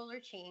control or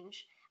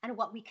change and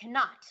what we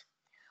cannot.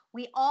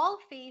 We all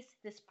face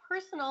this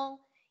personal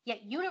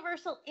yet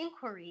universal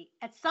inquiry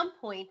at some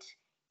point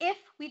if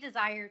we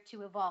desire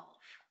to evolve.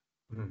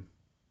 Mhm.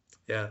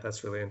 Yeah,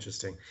 that's really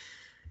interesting.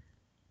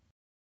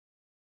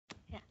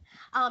 Yeah.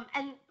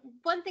 And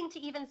one thing to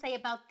even say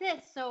about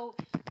this, so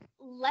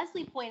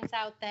Leslie points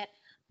out that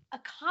a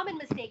common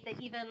mistake that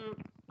even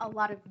a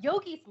lot of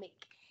yogis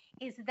make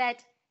is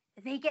that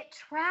they get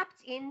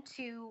trapped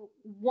into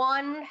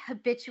one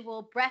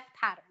habitual breath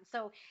pattern.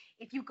 So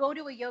if you go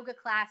to a yoga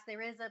class,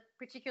 there is a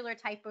particular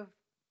type of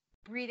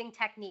breathing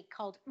technique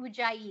called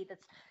Ujjayi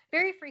that's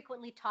very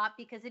frequently taught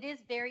because it is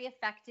very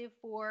effective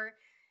for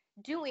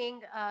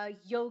doing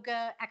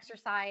yoga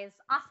exercise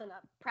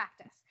asana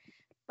practice.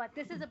 But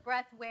this is a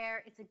breath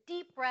where it's a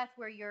deep breath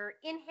where you're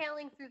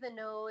inhaling through the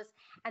nose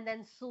and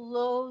then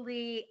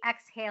slowly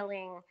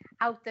exhaling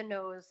out the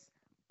nose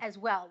as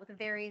well with a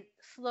very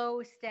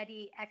slow,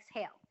 steady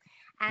exhale.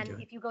 And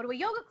Okay. if you go to a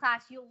yoga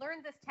class, you'll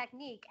learn this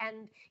technique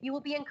and you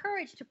will be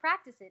encouraged to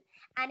practice it.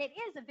 And it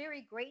is a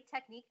very great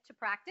technique to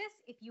practice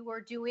if you are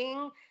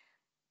doing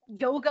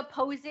yoga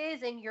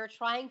poses and you're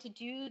trying to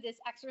do this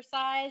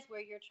exercise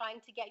where you're trying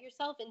to get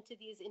yourself into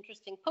these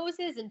interesting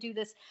poses and do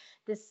this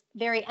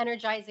very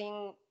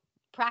energizing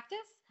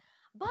practice,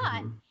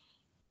 but Mhm.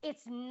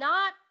 it's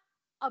not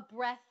a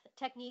breath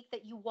technique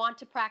that you want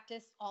to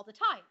practice all the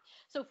time.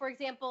 So for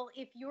example,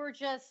 if you're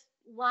just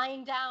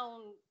lying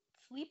down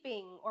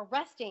sleeping or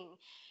resting,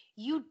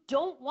 you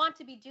don't want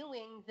to be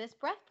doing this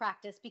breath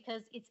practice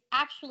because it's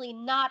actually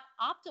not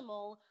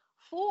optimal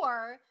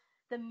for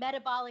the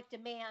metabolic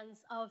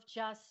demands of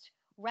just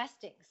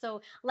resting.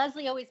 So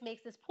Leslie always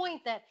makes this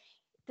point that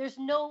there's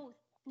no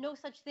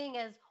such thing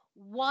as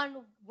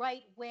one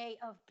right way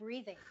of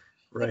breathing.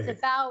 It's Right.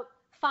 about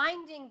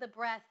finding the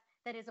breath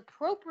that is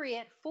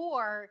appropriate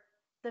for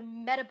the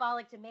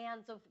metabolic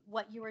demands of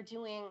what you are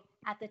doing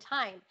at the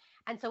time.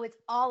 And so it's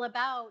all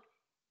about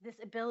this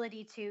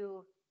ability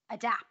to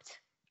adapt.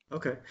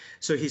 Okay.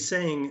 So he's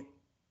saying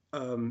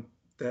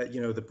that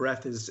the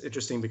breath is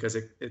interesting because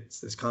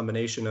it's this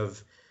combination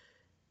of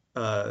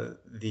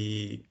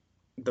the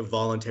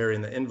voluntary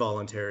and the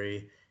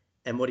involuntary.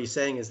 And what he's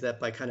saying is that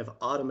by kind of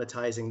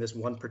automatizing this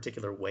one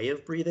particular way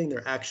of breathing,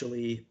 they're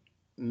actually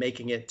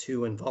making it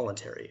too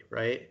involuntary,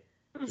 right?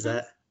 Is Mm-hmm.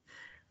 that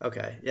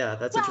okay? Yeah,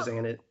 that's Well, interesting.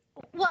 And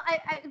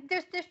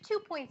there's 2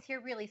 points here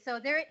really. So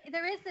there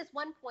is this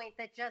one point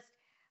that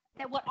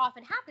what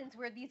often happens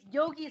where these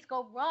yogis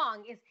go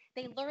wrong is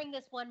they learn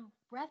this one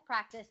breath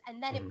practice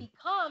and then it Mhm.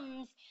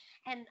 becomes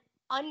an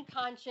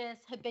unconscious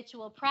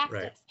habitual Right,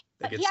 practice.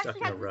 they But get he stuck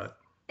actually in a has this, rut.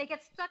 they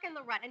get stuck in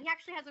the rut, and he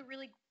actually has a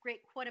really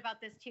great quote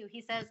about this too.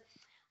 He says,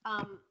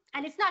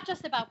 and it's not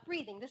just about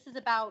breathing. This is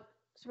about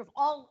sort of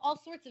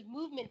all sorts of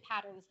movement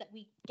patterns that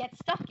we get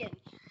stuck in.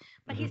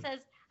 But he Mhm. says,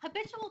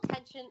 habitual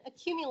tension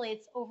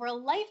accumulates over a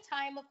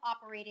lifetime of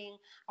operating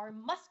our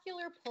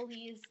muscular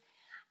pulleys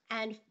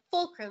and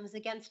fulcrums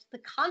against the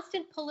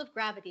constant pull of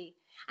gravity,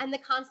 and the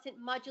constant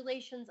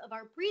modulations of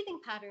our breathing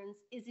patterns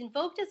is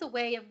invoked as a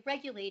way of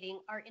regulating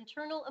our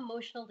internal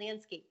emotional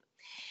landscape.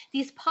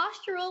 These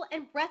postural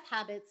and breath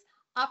habits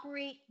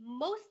operate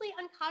mostly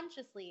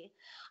unconsciously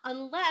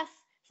unless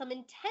some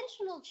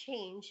intentional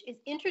change is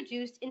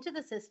introduced into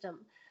the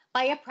system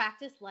by a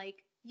practice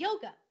like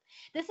yoga.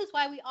 This is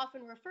why we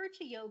often refer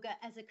to yoga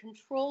as a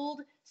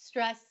controlled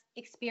stress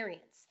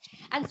experience.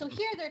 And so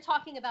here they're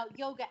talking about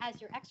yoga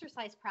as your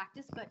exercise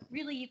practice, but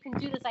really you can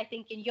do this, I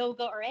think, in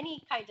yoga or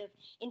any kind of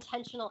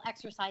intentional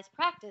exercise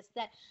practice,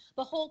 that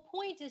the whole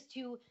point is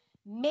to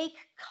make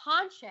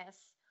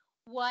conscious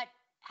what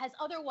has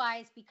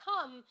otherwise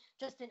become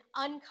just an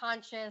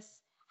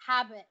unconscious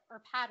habit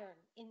or pattern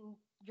in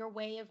your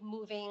way of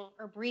moving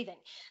or breathing.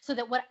 So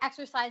that what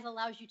exercise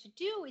allows you to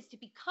do is to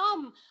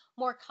become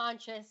more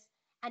conscious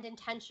and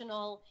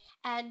intentional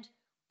and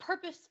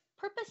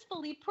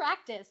purposefully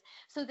practice,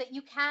 so that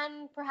you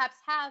can perhaps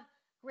have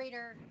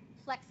greater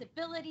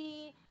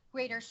flexibility,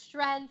 greater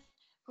strength,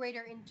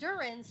 greater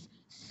endurance,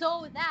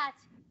 so that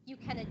you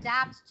can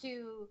adapt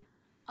to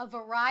a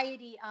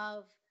variety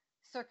of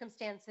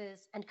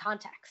circumstances and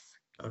contexts.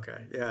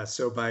 Okay, yeah.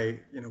 So by,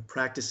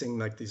 practicing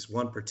like this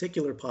one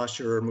particular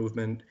posture or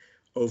movement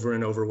over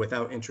and over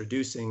without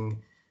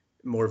introducing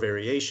more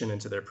variation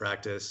into their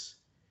practice,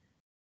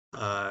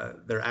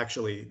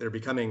 they're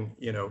becoming,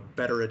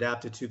 better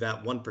adapted to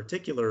that one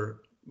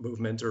particular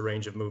movement or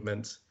range of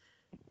movements,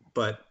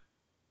 but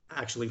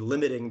actually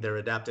limiting their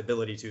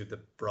adaptability to the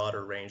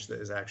broader range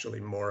that is actually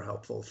more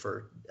helpful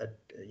for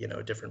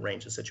a different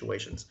range of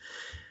situations.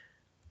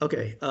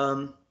 Okay.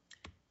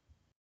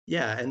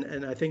 Yeah,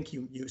 and I think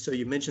you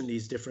mentioned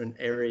these different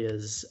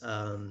areas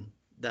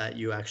that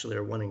you actually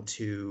are wanting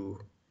to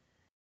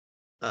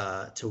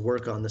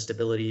work on: the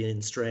stability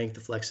and strength,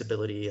 the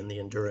flexibility and the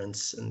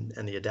endurance, and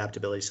the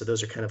adaptability. So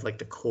those are kind of like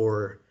the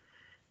core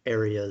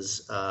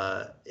areas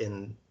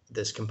in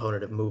this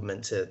component of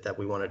movement that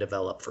we want to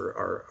develop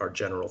for our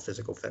general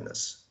physical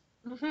fitness.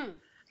 Mm-hmm.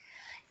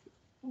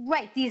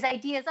 Right, these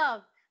ideas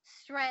of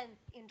strength,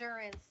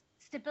 endurance,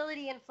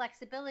 stability, and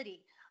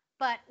flexibility.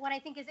 But what I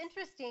think is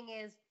interesting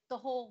is the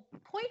whole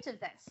point of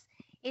this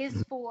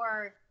is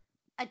for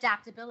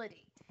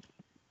adaptability,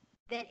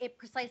 that it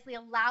precisely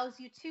allows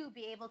you to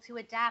be able to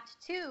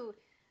adapt to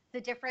the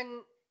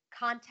different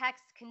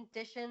contexts,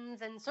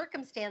 conditions, and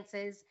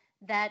circumstances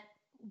that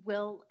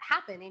will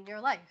happen in your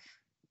life.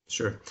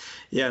 Sure.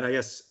 Yeah, and I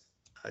guess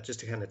just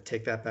to kind of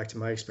take that back to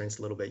my experience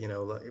a little bit,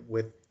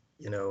 with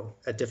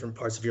at different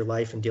parts of your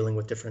life and dealing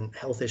with different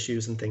health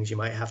issues and things, you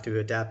might have to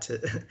adapt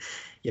to,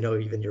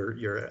 even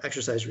your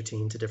exercise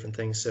routine to different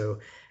things. So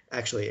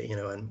actually,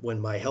 and when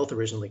my health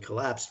originally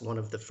collapsed, one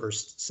of the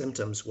first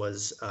symptoms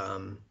was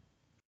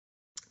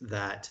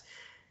that,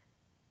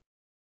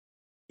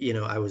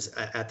 I was,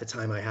 at the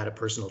time I had a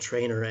personal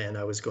trainer and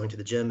I was going to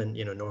the gym, and,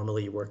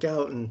 normally you work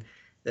out and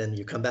then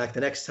you come back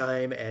the next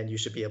time and you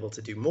should be able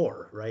to do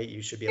more, right?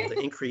 You should be able to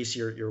increase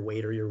your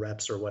weight or your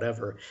reps or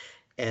whatever.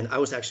 And I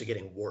was actually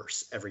getting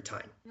worse every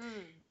time.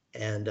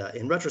 And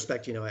in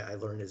retrospect, I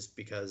learned is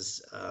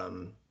because,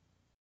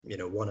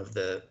 one of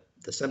the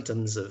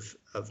symptoms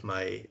of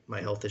my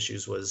health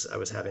issues was I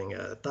was having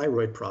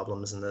thyroid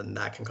problems, and then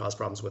that can cause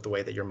problems with the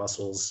way that your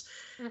muscles,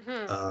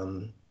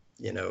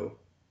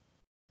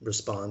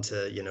 respond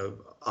to,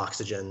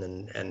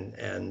 oxygen,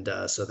 and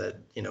so that,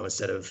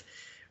 instead of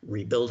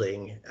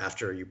rebuilding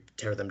after you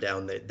tear them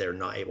down, they're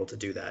not able to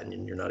do that,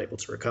 and you're not able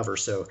to recover.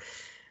 So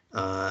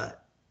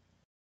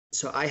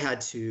I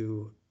had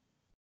to,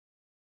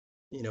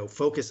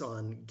 focus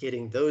on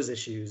getting those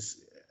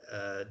issues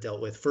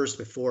dealt with first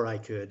before I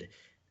could,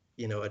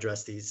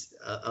 address these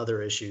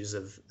other issues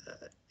of,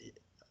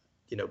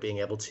 being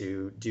able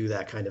to do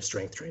that kind of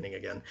strength training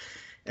again.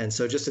 And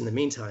so just in the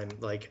meantime,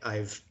 like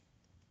I've,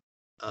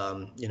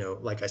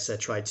 like I said,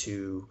 tried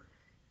to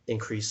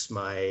increase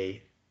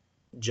my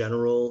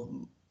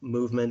general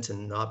movement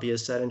and not be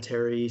as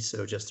sedentary.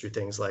 So just through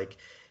things like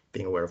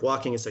being aware of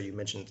walking. And so you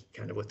mentioned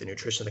kind of with the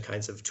nutrition, the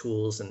kinds of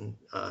tools and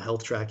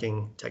health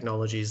tracking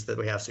technologies that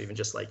we have. So even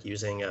just like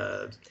using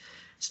a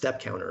step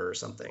counter or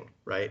something,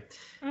 right?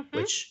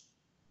 Which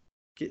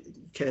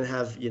can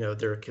have,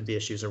 there can be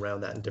issues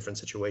around that in different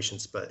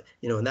situations. But,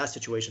 in that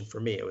situation for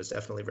me, it was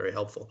definitely very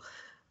helpful.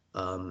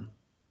 But,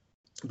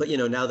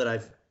 now that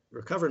I've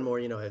recovered more,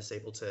 I was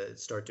able to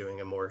start doing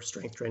a more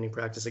strength training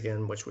practice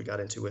again, which we got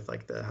into with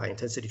like the high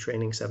intensity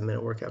training,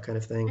 7-minute workout kind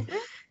of thing.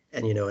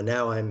 And, and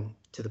now I'm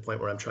to the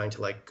point where I'm trying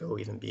to like go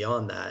even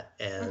beyond that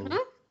and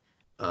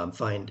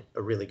find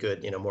a really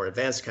good, more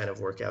advanced kind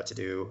of workout to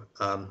do.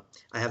 I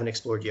haven't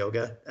explored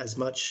yoga as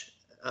much,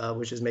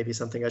 which is maybe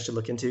something I should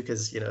look into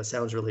because, it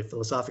sounds really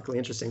philosophically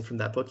interesting from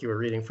that book you were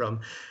reading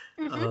from.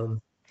 But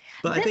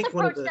this I think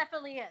approach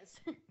definitely is.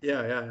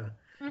 Yeah.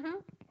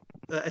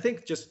 I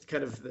think just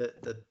kind of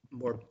the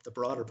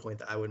broader point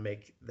that I would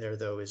make there,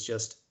 though, is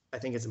just I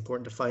think it's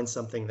important to find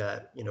something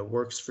that,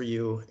 works for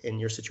you in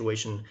your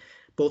situation,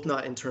 both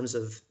not in terms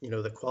of,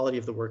 the quality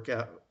of the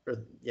workout or,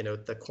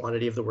 the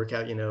quantity of the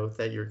workout,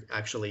 that you're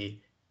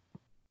actually,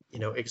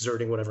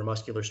 exerting whatever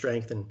muscular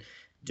strength and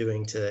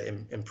doing to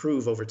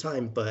improve over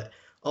time, but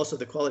also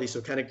the quality.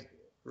 So kind of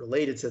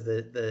related to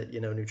the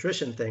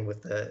nutrition thing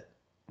with the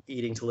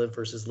eating to live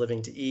versus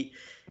living to eat.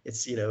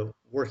 It's,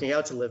 working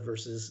out to live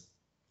versus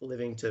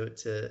living to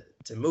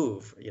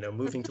move,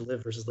 moving to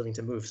live versus living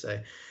to move,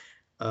 say.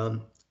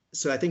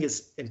 So I think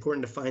it's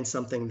important to find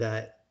something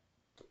that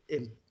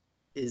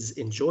is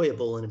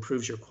enjoyable and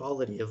improves your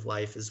quality of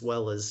life, as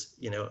well as,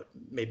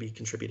 maybe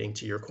contributing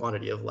to your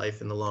quantity of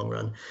life in the long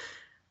run.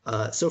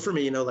 So for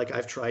me, like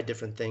I've tried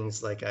different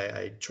things. Like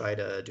I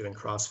tried doing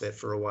CrossFit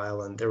for a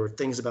while, and there were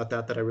things about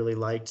that I really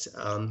liked,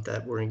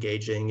 that were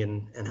engaging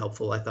and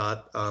helpful, I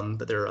thought.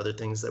 But there are other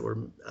things that were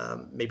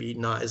maybe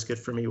not as good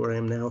for me where I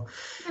am now.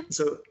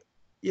 So,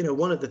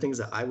 one of the things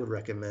that I would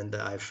recommend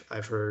that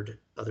I've heard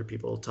other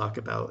people talk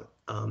about,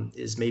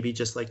 is maybe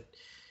just like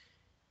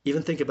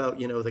even think about,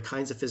 the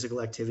kinds of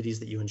physical activities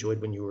that you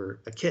enjoyed when you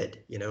were a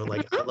kid.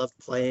 Like I loved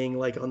playing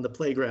like on the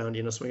playground,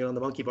 swinging on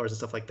the monkey bars and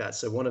stuff like that.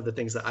 So one of the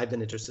things that I've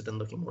been interested in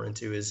looking more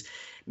into is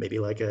maybe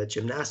like a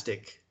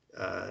gymnastic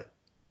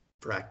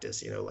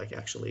practice, like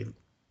actually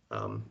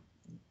um,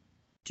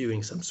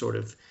 doing some sort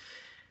of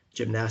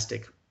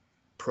gymnastic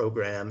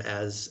program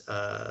as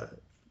a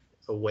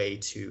way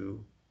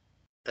to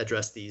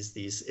address these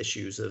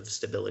issues of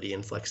stability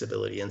and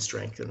flexibility and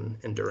strength and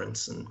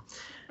endurance and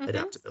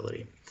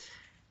adaptability.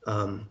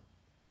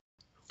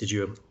 Did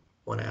you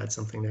want to add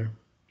something there?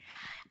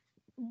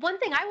 One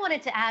thing I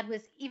wanted to add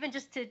was even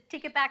just to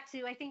take it back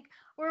to, I think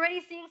we're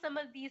already seeing some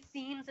of these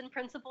themes and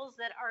principles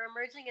that are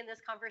emerging in this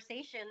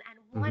conversation.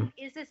 And one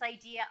is this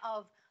idea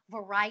of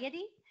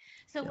variety.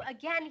 So,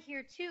 again,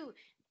 here too,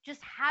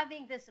 just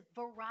having this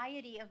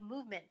variety of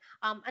movement.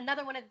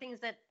 Another one of the things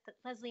that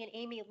Leslie and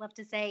Amy love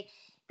to say,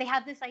 they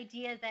have this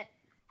idea that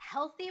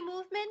healthy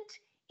movement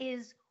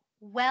is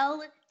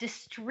well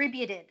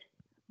distributed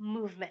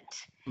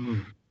movement.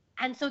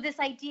 And so, this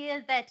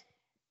idea that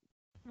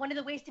one of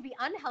the ways to be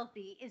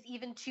unhealthy is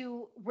even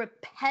to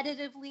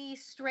repetitively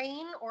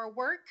strain or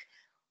work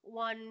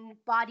one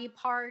body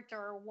part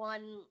or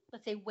one,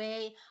 let's say,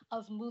 way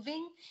of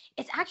moving.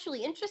 It's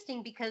actually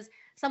interesting because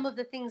some of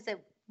the things that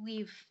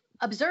we've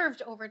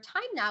observed over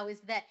time now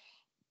is that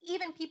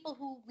even people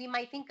who we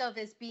might think of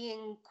as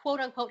being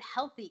quote unquote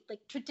healthy, like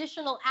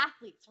traditional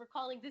athletes, we're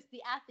calling this the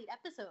athlete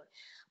episode.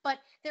 But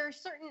there are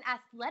certain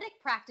athletic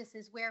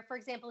practices where, for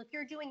example, if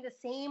you're doing the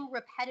same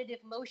repetitive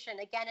motion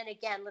again and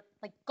again,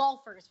 like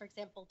golfers, for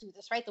example, do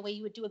this, right? The way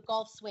you would do a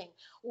golf swing,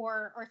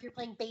 or if you're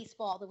playing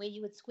baseball, the way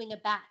you would swing a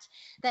bat,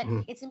 that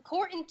it's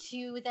important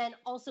to then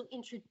also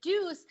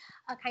introduce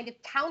a kind of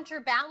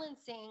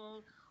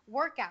counterbalancing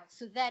workout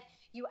so that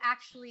you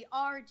actually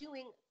are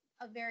doing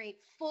a very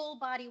full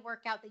body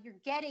workout, that you're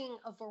getting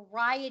a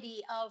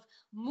variety of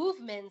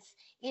movements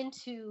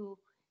into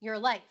your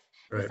life.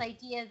 Right. This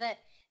idea that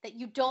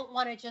you don't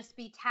want to just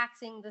be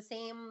taxing the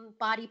same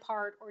body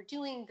part or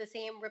doing the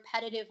same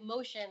repetitive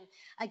motion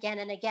again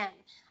and again.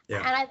 Yeah.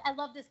 And I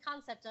love this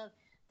concept of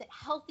that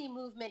healthy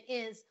movement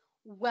is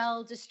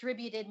well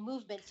distributed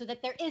movement, so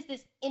that there is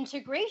this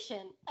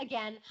integration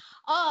again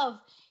of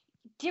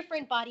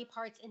different body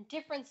parts and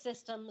different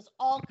systems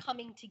all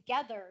coming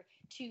together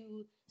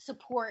to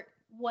support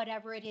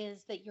whatever it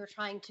is that you're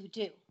trying to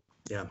do.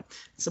 Yeah,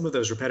 some of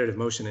those repetitive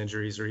motion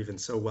injuries are even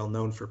so well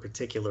known for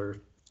particular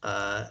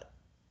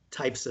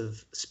types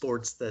of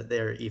sports that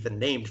they're even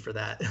named for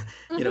that,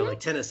 like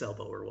tennis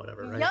elbow or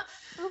whatever, right?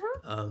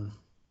 Yep.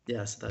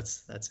 Yeah, so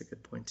that's a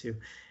good point too.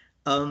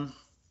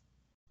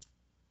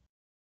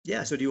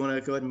 Yeah, so do you want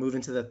to go ahead and move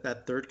into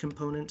that third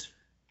component?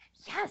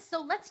 Yes,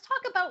 so let's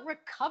talk about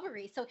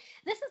recovery. So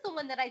this is the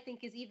one that I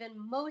think is even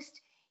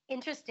most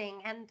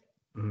interesting. And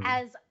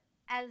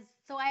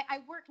so I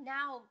work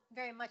now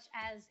very much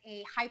as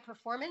a high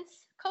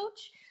performance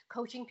coach,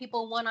 coaching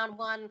people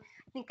one-on-one.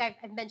 I think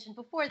I've mentioned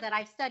before that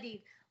I've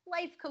studied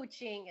life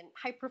coaching and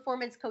high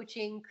performance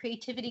coaching,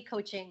 creativity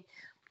coaching.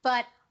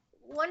 But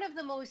one of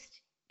the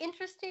most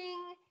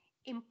interesting,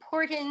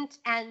 important,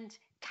 and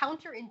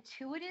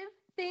counterintuitive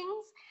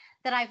things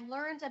that I've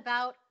learned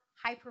about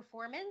high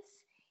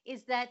performance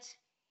is that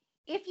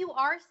if you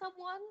are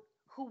someone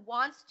who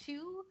wants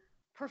to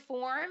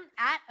perform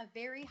at a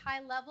very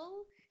high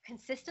level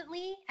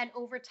consistently and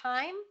over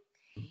time,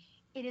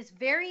 it is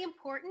very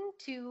important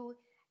to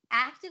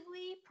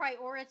actively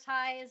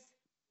prioritize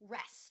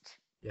rest.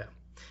 Yeah.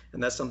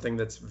 And that's something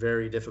that's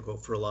very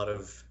difficult for a lot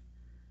of,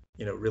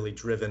 really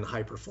driven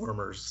high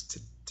performers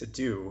to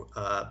do,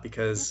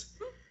 because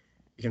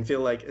you can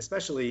feel like,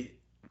 especially,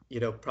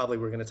 probably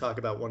we're going to talk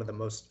about one of the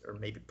most, or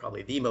maybe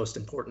probably the most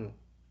important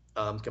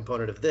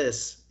component of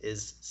this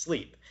is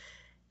sleep.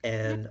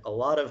 And a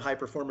lot of high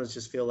performers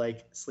just feel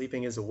like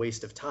sleeping is a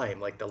waste of time.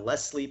 Like the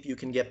less sleep you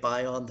can get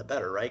by on, the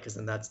better, right? Because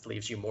then that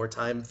leaves you more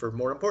time for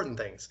more important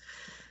things.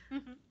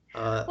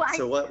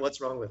 So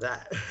what's wrong with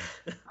that?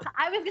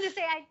 I was going to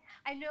say,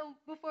 I know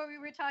before we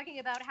were talking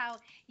about how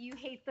you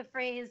hate the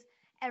phrase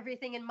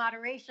everything in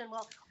moderation.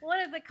 Well, one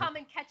of the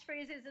common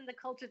catchphrases in the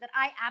culture that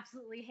I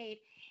absolutely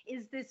hate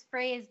is this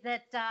phrase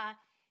that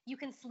you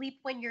can sleep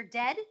when you're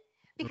dead.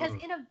 Because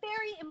in a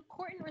very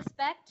important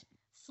respect,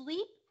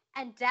 sleep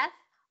and death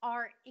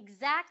are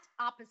exact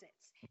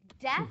opposites.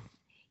 Death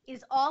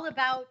is all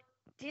about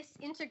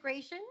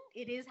disintegration.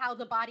 It is how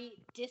the body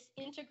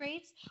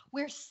disintegrates,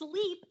 where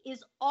sleep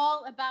is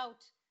all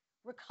about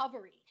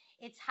recovery.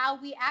 It's how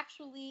we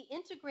actually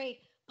integrate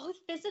both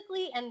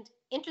physically and,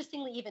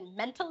 interestingly, even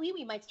mentally.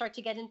 We might start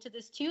to get into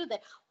this too,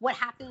 that what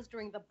happens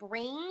during the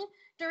brain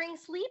during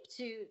sleep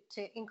to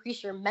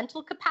increase your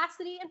mental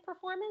capacity and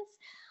performance.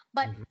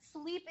 But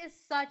sleep is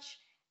such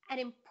an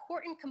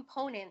important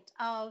component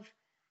of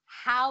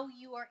how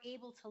you are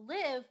able to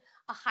live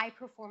a high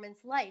performance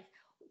life.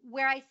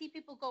 Where I see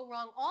people go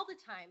wrong all the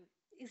time,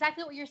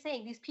 exactly what you're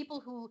saying, these people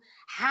who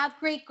have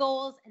great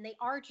goals and they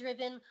are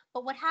driven,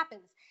 but what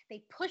happens?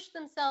 They push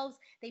themselves,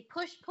 they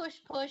push,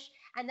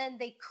 and then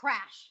they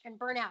crash and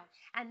burn out.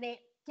 And they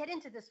get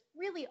into this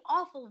really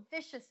awful,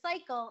 vicious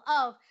cycle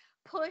of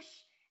push,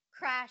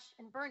 crash,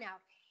 and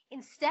burnout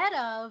instead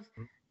of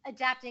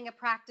adapting a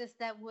practice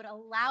that would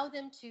allow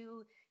them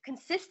to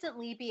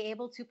consistently be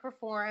able to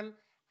perform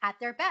at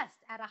their best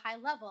at a high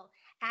level.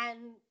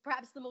 And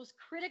perhaps the most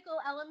critical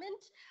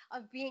element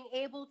of being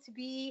able to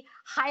be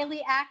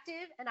highly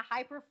active and a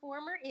high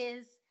performer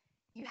is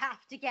you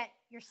have to get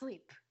your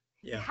sleep.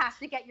 You Yeah, have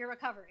to get your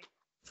recovery.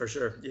 for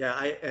sure. Yeah,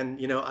 I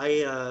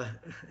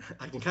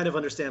I can kind of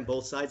understand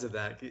both sides of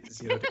that. 'Cause,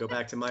 to go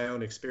back to my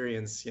own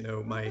experience, my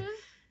Mm-hmm.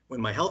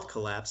 when my health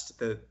collapsed,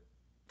 the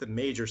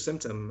major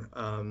symptom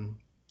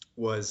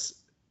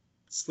was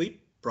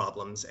sleep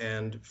problems.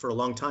 And for a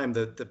long time,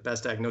 the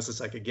best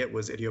diagnosis I could get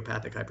was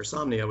idiopathic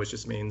hypersomnia, which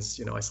just means,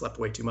 I slept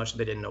way too much and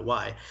they didn't know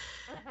why.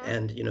 Uh-huh.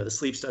 And, the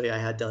sleep study I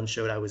had done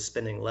showed I was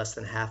spending less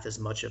than half as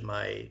much of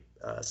my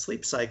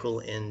sleep cycle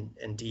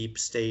in deep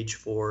stage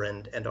 4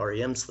 and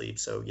REM sleep.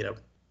 So,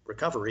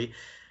 recovery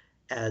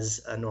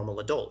as a normal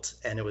adult.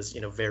 And it was,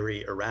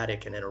 very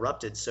erratic and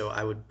interrupted. So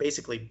I would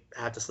basically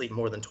have to sleep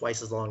more than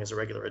twice as long as a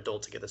regular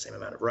adult to get the same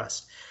amount of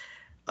rest.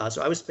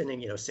 So I was spending,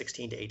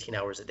 16 to 18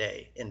 hours a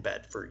day in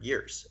bed for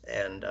years,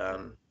 and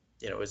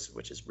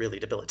which is really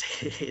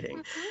debilitating.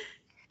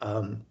 Mm-hmm.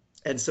 Um,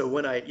 and so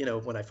when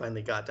I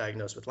finally got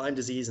diagnosed with Lyme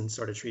disease and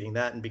started treating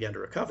that and began to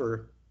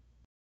recover,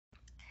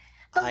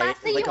 The I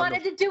last thing you like on the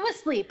wanted to do was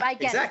sleep. I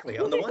get exactly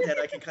on the one hand,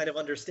 I it. can kind of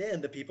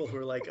understand the people who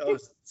are like, oh,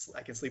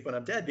 I can sleep when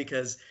I'm dead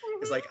because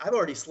it's like I've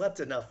already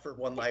slept enough for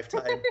one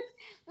lifetime.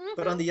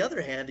 But on Mhm. the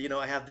other hand,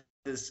 I have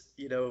this,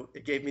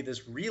 it gave me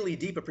this really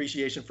deep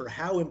appreciation for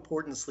how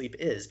important sleep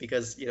is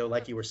because,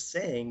 like you were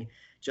saying,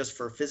 just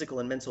for physical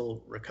and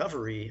mental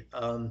recovery,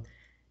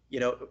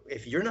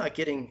 if you're not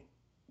getting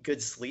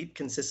good sleep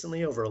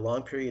consistently over a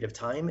long period of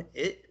time,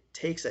 it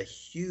takes a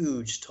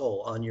huge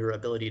toll on your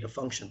ability to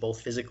function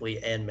both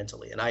physically and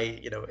mentally. And I,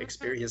 Mhm.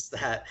 experienced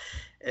that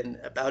in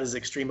about as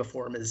extreme a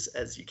form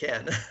as you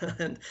can.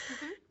 And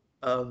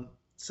Mhm.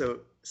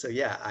 so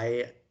yeah,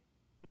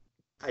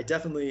 I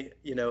definitely,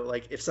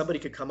 like if somebody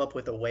could come up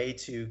with a way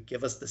to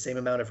give us the same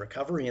amount of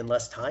recovery in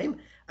less time,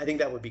 I think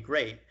that would be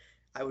great.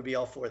 I would be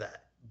all for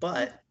that. Mhm.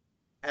 But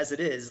as it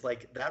is,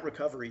 like that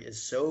recovery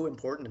is so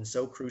important and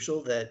so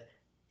crucial that,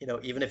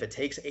 even if it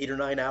takes 8 or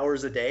 9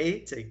 hours a day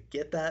to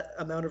get that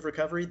amount of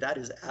recovery, that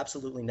is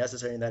absolutely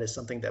necessary. And that is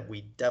something that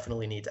we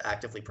definitely need to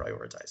actively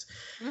prioritize.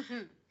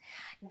 Mhm.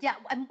 Yeah,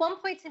 and one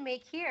point to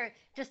make here,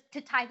 just to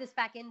tie this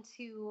back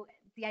into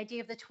the idea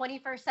of the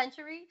 21st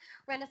century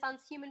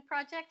Renaissance Human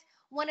Project,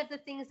 one of the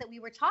things that we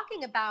were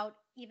talking about,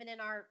 even in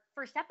our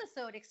first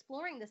episode,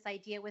 exploring this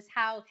idea, was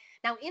how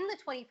now in the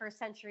 21st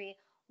century,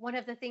 one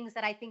of the things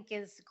that I think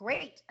is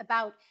great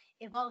about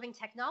evolving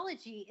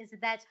technology is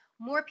that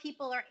more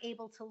people are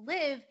able to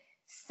live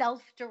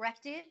self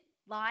directed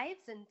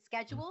lives and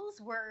schedules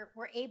where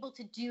we're able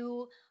to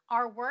do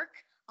our work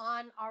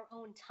on our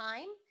own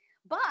time.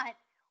 But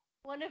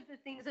one of the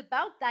things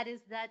about that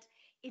is that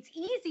it's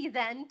easy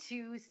then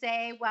to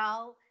say,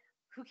 well,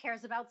 who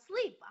cares about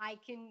sleep?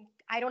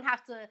 I don't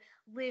have to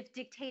live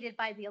dictated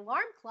by the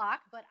alarm clock,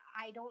 but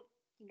I don't,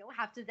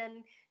 have to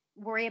then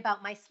worry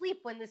about my sleep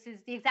when this is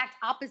the exact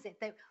opposite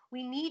that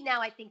we need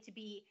now, I think, to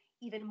be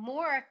even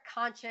more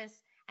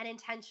conscious and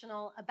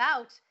intentional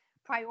about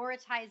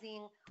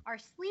prioritizing our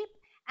sleep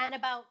and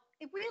about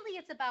it really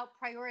it's about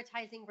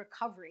prioritizing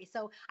recovery.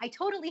 So I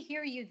totally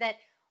hear you that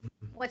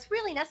what's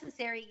really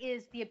necessary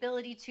is the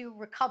ability to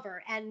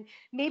recover. And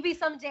maybe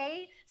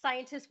someday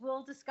scientists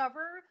will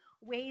discover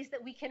ways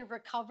that we can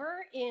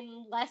recover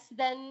in less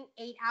than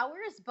 8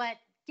 hours. But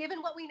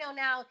given what we know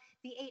now,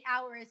 the 8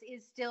 hours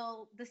is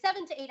still the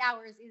 7 to 8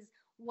 hours is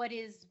what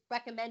is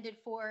recommended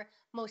for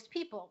most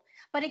people.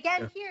 But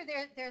again, Yeah. here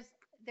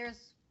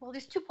there's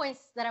 2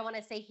 points that I want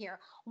to say here.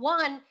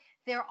 One,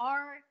 there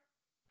are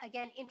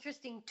again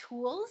interesting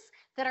tools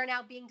that are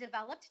now being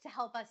developed to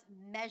help us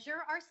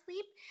measure our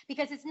sleep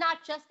because it's not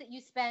just that you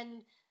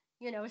spend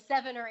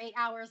 7 or 8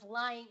 hours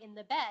lying in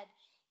the bed.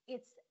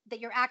 It's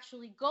that you're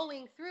actually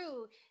going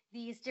through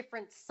these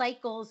different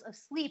cycles of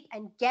sleep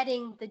and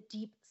getting the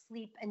deep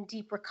sleep and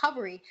deep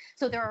recovery.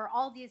 So there are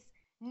all these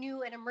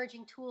new and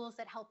emerging tools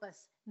that help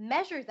us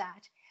measure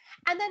that.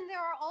 And then there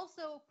are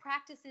also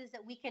practices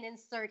that we can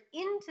insert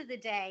into the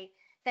day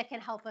that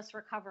can help us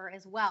recover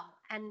as well,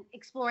 and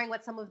exploring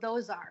what some of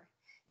those are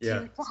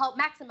Yeah. to help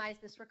maximize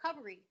this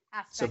recovery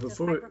So aspect of high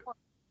before,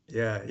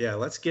 performance. yeah,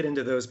 let's get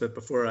into those. But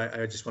before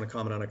I just want to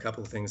comment on a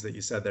couple of things that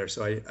you said there.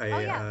 So Oh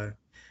I yeah.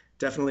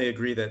 definitely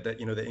agree that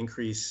the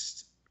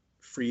increased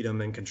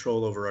freedom and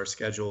control over our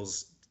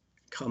schedules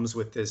comes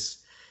with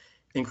this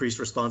increased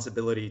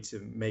responsibility to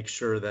make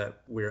sure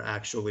that we're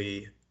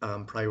actually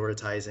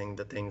prioritizing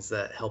the things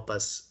that help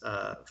us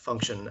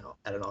function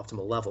at an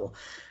optimal level.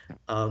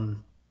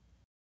 Um,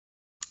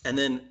 And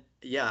then,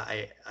 yeah,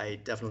 I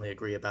definitely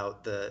agree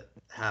about the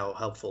how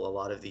helpful a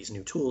lot of these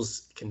new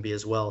tools can be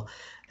as well.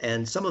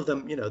 And some of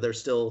them, they're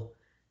still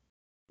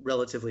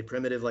relatively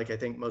primitive. Like I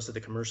think most of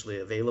the commercially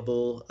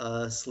available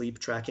sleep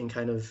tracking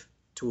kind of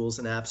tools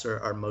and apps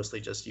are mostly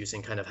just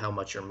using kind of how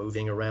much you're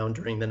moving around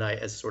during the night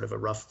as sort of a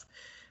rough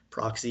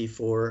proxy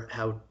for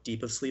how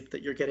deep of sleep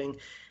that you're getting.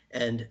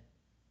 And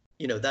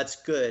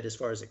that's good as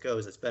far as it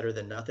goes. It's better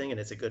than nothing, and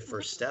it's a good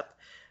first step.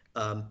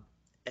 Um,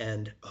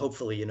 and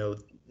hopefully,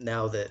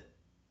 now that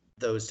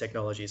those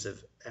technologies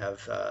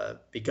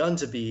have begun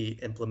to be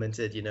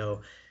implemented,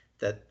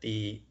 that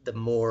the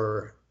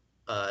more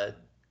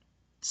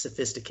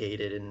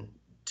sophisticated and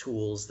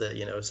tools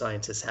that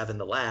scientists have in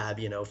the lab,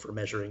 for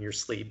measuring your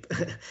sleep,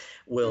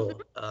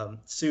 will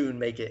soon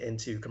make it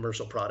into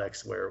commercial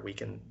products where we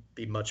can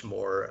be much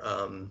more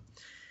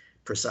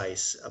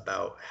precise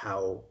about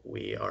how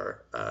we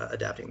are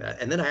adapting that.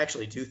 And then I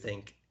actually do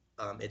think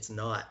it's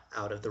not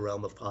out of the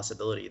realm of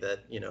possibility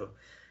that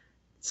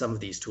some of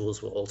these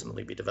tools will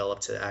ultimately be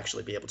developed to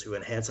actually be able to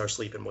enhance our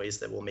sleep in ways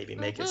that will maybe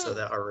make it so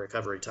that our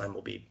recovery time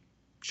will be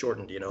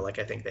shortened. Like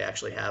I think they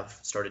actually have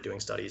started doing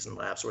studies in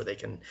labs where they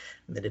can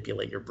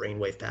manipulate your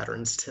brainwave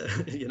patterns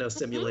to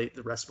simulate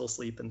the restful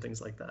sleep and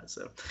things like that.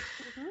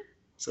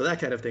 So that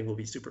kind of thing will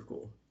be super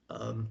cool.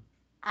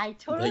 I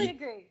totally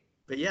agree.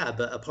 But yeah,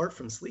 but apart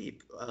from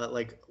sleep,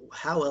 like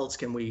how else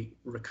can we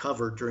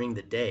recover during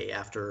the day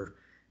after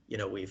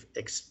we've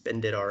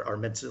expended our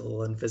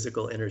mental and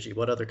physical energy?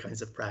 What other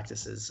kinds of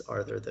practices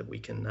are there that we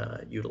can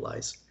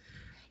utilize?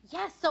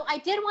 Yes, so I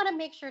did want to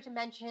make sure to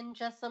mention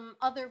just some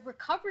other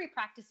recovery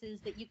practices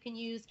that you can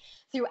use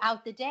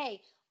throughout the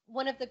day.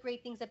 One of the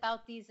great things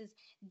about these is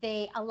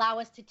they allow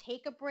us to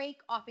take a break,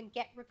 often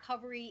get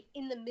recovery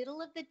in the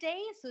middle of the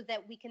day so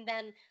that we can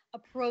then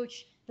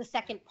approach the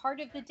second part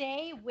of the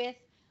day with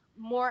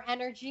more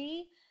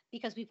energy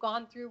because we've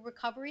gone through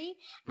recovery.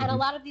 And a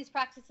lot of these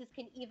practices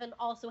can even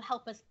also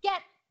help us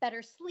get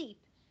better sleep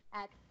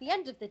at the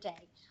end of the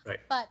day. Right.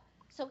 But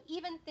so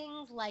even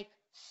things like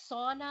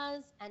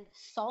saunas and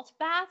salt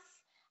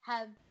baths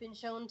have been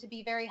shown to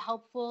be very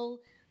helpful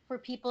for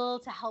people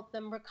to help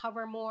them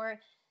recover more.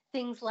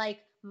 Things like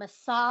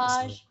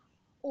massage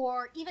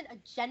or even a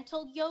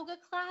gentle yoga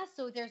class.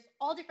 So there's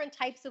all different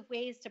types of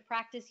ways to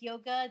practice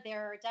yoga.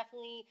 There are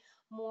definitely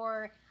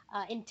more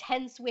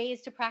intense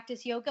ways to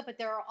practice yoga, but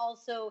there are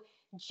also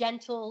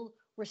gentle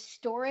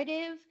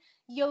restorative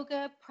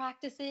yoga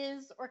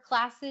practices or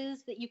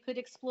classes that you could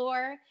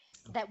explore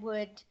that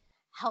would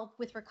help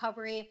with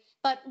recovery.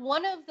 But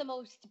one of the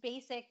most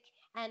basic,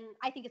 and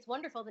I think it's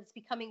wonderful that it's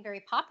becoming very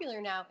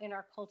popular now in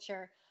our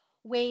culture,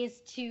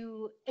 ways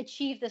to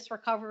achieve this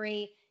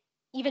recovery,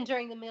 even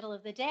during the middle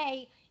of the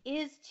day,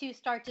 is to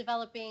start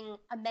developing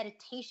a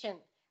meditation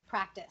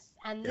practice.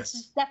 And this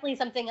is definitely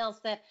something else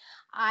that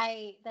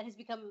has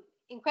become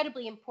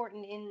incredibly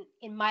important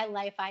in my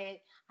life. I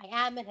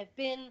am and have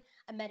been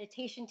a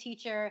meditation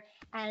teacher,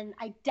 and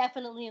I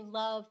definitely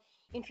love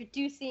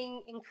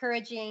introducing,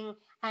 encouraging,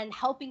 and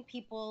helping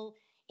people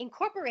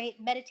incorporate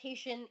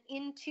meditation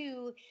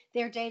into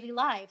their daily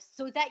lives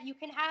so that you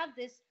can have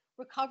this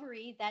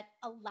recovery that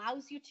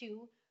allows you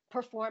to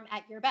perform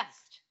at your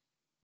best.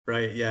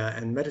 Right. Yeah.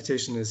 And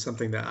meditation is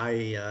something that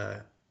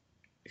I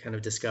kind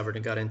of discovered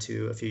and got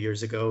into a few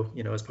years ago,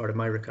 as part of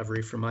my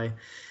recovery from my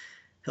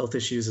health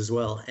issues as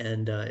well.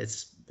 And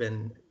it's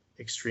been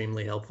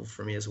extremely helpful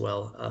for me as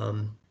well.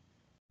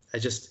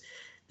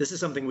 This is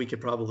something we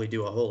could probably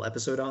do a whole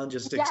episode on,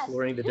 just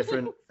exploring the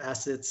different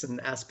facets and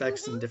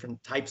aspects and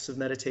different types of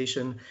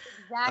meditation.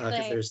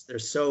 Exactly. Because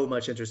there's so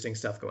much interesting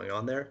stuff going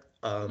on there.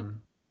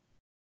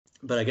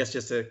 But I guess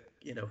just to,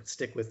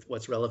 stick with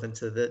what's relevant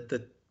to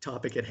the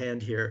topic at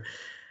hand here.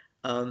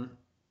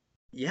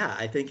 Yeah,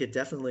 I think it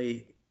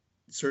definitely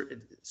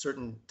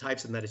certain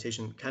types of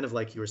meditation, kind of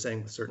like you were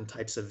saying, certain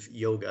types of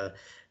yoga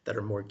that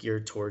are more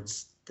geared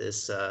towards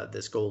this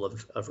goal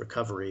of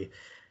recovery.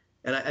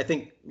 And I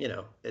think,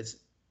 it's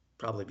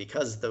probably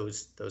because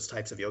those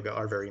types of yoga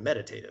are very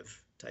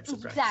meditative types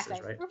of practices,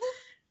 right?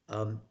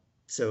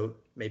 So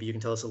maybe you can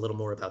tell us a little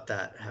more about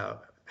that,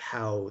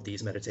 how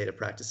these meditative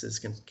practices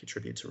can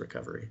contribute to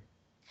recovery.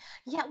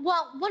 Yeah,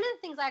 well, one of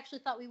the things I actually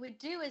thought we would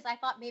do is I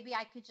thought maybe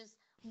I could just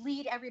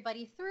lead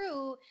everybody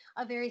through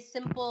a very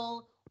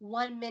simple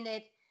 1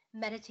 minute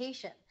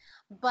meditation.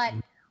 But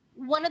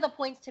one of the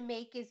points to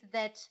make is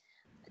that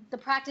the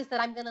practice that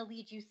I'm going to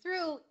lead you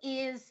through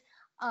is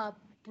a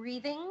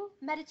breathing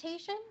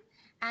meditation.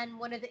 And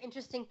one of the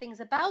interesting things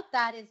about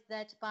that is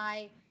that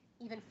by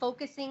even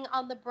focusing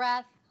on the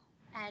breath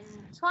and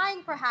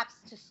trying perhaps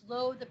to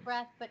slow the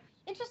breath, but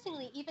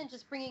interestingly, even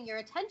just bringing your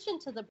attention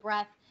to the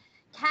breath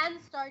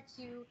can start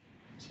to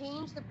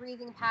change the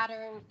breathing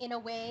pattern in a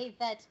way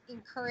that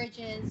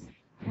encourages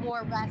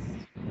more rest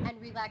and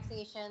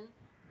relaxation.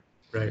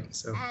 Right.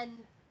 So, and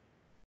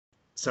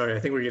sorry, I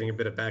think we're getting a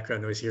bit of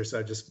background noise here, so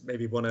I just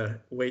maybe want to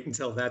wait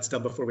until that's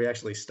done before we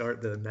actually start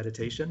the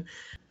meditation.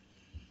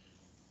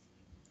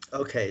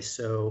 Okay,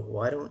 so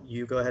why don't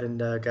you go ahead and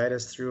guide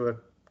us through a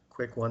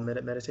quick 1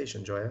 minute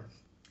meditation, Joya?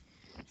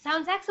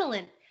 Sounds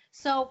excellent.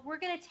 So we're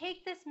going to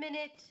take this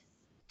minute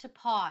to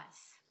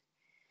pause.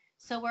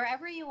 So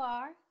wherever you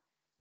are,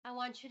 I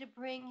want you to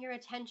bring your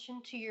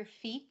attention to your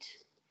feet.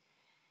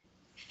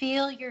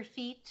 Feel your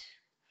feet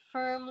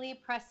firmly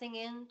pressing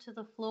into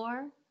the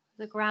floor,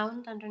 the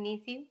ground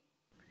underneath you.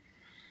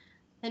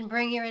 Then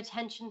bring your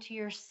attention to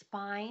your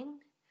spine.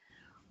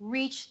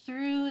 Reach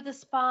through the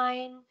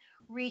spine,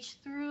 reach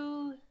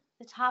through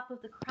the top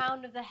of the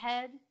crown of the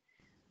head.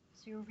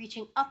 So you're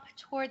reaching up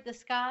toward the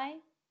sky.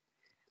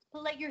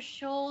 But let your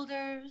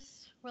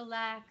shoulders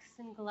relax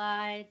and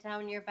glide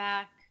down your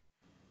back.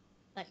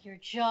 Let your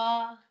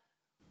jaw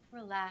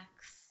relax.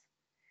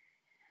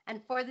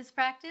 And for this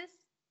practice,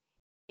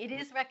 it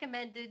is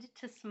recommended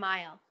to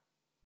smile.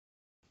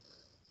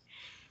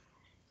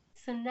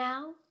 So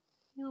now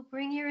you'll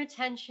bring your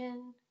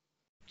attention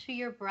to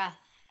your breath.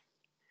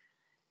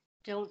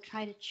 Don't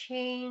try to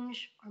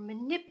change or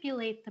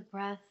manipulate the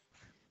breath,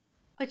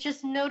 but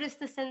just notice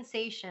the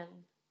sensation,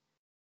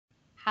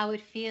 how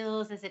it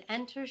feels as it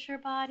enters your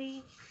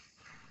body,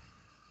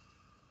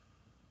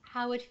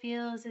 how it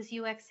feels as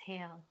you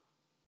exhale.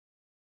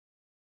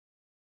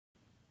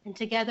 And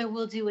together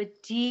we'll do a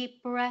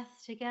deep breath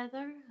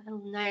together, a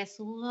nice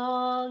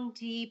long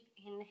deep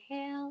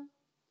inhale,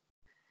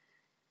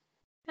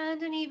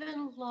 and an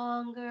even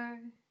longer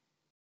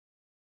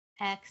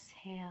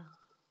exhale.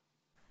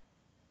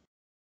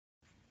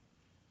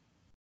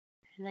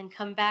 And then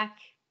come back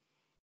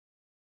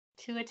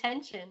to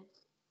attention.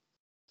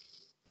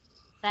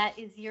 That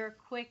is your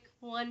quick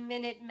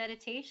 1-minute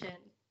meditation.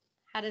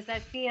 How does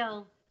that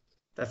feel?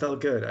 That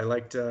felt good. I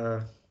liked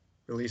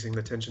releasing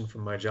the tension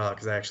from my jaw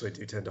because I actually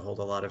do tend to hold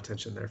a lot of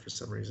tension there for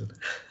some reason.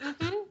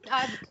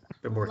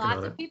 Been working Lots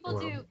on of it. people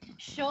do.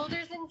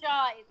 Shoulders and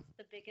jaw, it's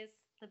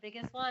the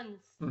biggest ones.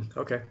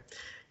 Okay.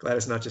 Glad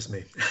it's not just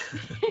me.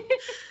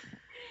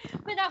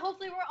 But now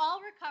hopefully we're all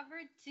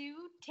recovered to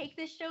take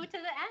this show to the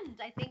end.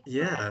 I think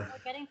Yeah.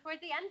 we're getting toward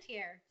the end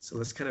here. So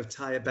let's kind of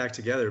tie it back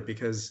together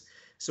because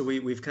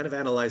we've kind of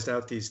analyzed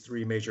out these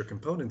three major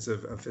components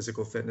of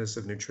physical fitness,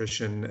 of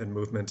nutrition and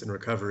movement and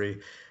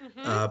recovery.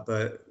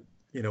 But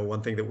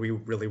one thing that we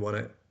really want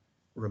to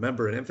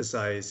remember and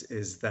emphasize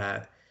is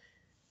that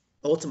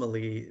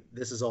ultimately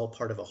this is all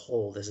part of a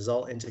whole. This is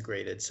all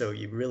integrated. So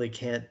you really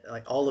can't,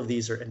 like, all of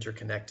these are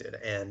interconnected.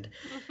 And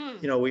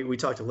we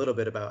talked a little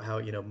bit about how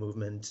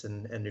movement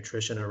and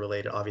nutrition are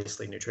related.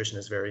 Obviously nutrition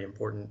is very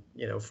important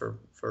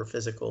for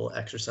physical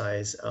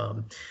exercise,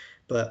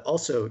 but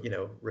also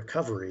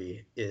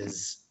recovery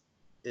is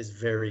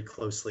very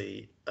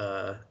closely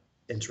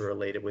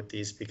interrelated with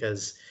these,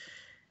 because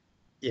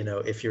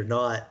if you're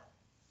not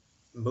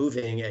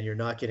moving and you're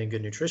not getting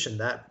good nutrition,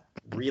 that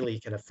really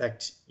can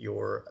affect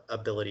your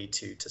ability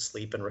to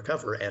sleep and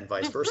recover, and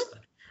vice versa.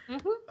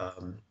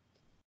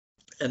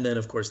 And then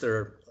of course there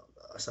are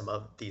some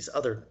of these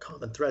other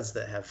common threads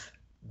that have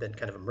been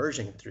kind of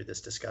emerging through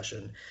this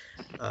discussion.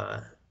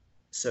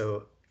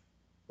 So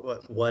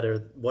what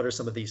are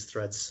some of these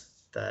threads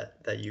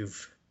that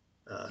you've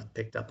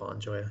picked up on,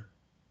 Joya?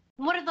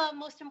 One of the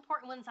most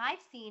important ones I've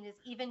seen is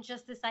even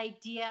just this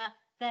idea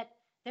that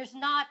there's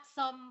not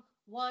some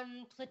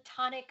one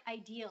platonic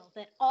ideal,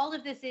 that all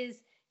of this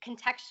is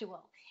contextual.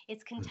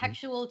 It's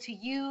contextual to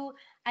you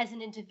as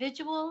an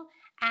individual,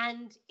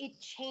 and it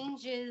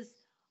changes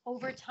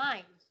over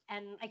time.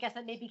 And I guess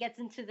that maybe gets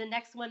into the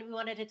next one. We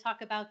wanted to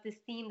talk about this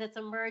theme that's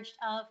emerged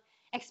of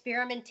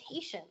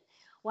experimentation,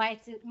 why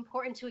it's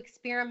important to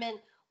experiment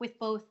with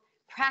both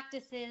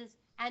practices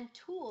and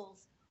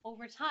tools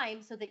over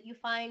time so that you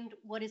find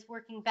what is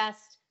working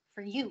best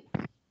for you.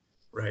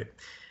 Right.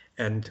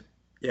 And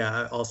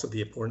yeah, also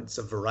the importance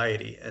of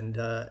variety. And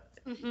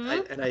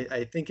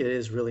I think it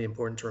is really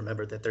important to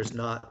remember that there's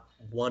not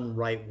one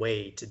right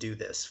way to do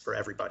this for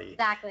everybody.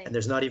 Exactly. And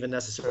there's not even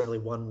necessarily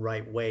one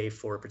right way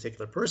for a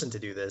particular person to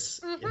do this,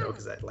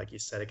 because like you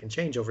said, it can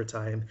change over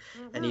time.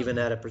 And even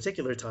at a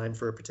particular time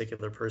for a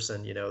particular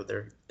person,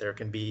 there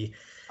can be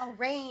a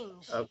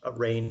range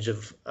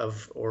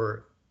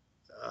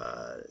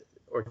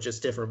or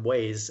just different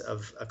ways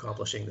of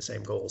accomplishing the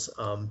same goals.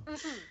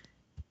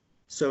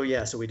 So we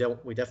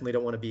definitely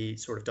don't want to be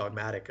sort of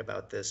dogmatic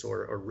about this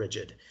or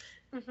rigid.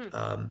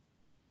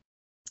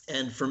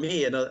 And for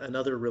me,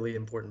 another really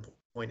important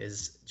point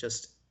is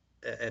just,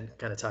 and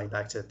kind of tying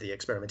back to the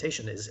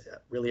experimentation, is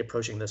really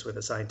approaching this with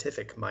a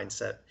scientific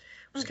mindset,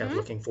 just kind of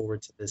looking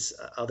forward to this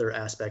other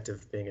aspect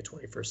of being a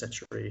 21st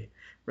century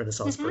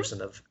Renaissance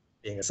person, of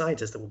being a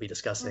scientist, that we'll be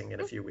discussing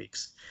in a few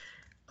weeks.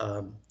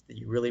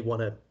 You really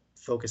want to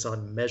focus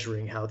on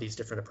measuring how these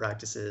different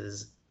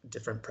practices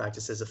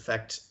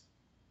affect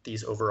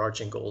these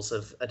overarching goals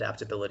of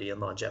adaptability and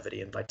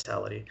longevity and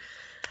vitality.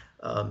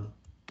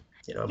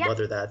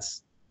 Whether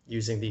that's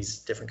using these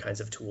different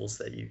kinds of tools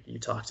that you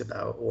talked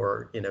about,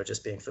 or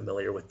just being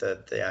familiar with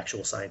the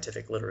actual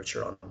scientific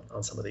literature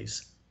on some of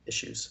these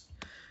issues.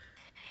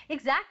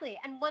 Exactly.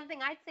 And one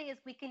thing I'd say is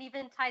we can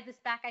even tie this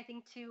back, I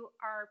think, to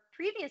our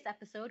previous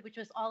episode, which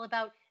was all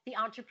about the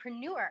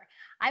entrepreneur.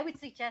 I would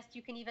suggest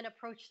you can even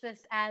approach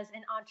this as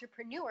an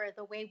entrepreneur,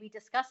 the way we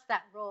discussed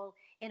that role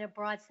in a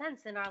broad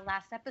sense in our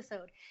last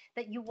episode,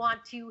 that you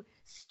want to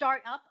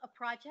start up a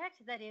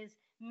project that is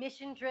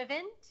mission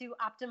driven to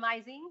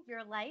optimizing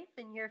your life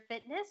and your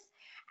fitness,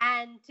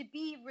 and to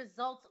be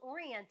results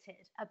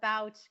oriented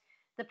about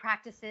the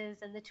practices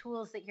and the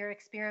tools that you're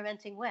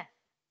experimenting with.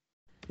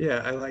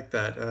 Yeah, I like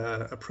that.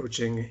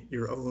 Approaching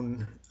your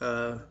own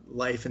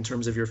life in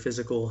terms of your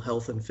physical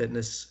health and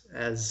fitness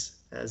as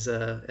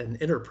an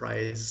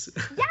enterprise.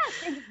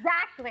 Yes,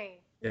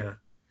 exactly. Yeah,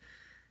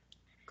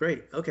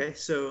 great. Okay,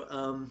 so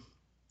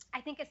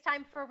I think it's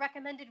time for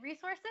recommended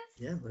resources.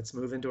 yeah, let's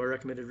move into our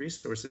recommended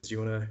resources. You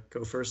want to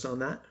go first on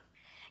that?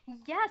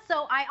 Yeah,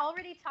 so I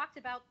already talked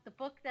about the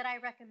book that I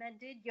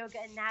recommended, Yoga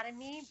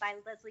Anatomy by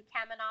Leslie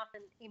Kaminoff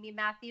and Amy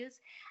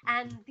Matthews.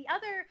 And the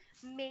other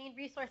main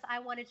resource I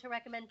wanted to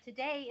recommend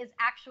today is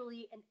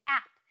actually an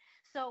app.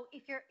 So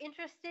if you're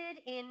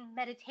interested in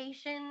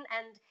meditation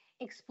and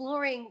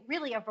exploring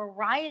really a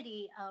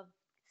variety of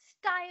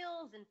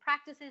styles and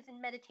practices in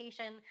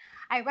meditation,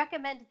 I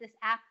recommend this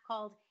app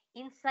called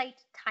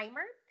Insight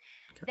Timer.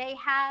 Okay. They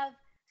have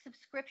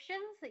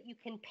subscriptions that you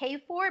can pay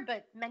for,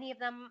 but many of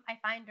them I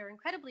find are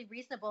incredibly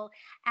reasonable.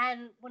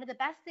 And one of the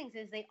best things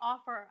is they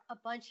offer a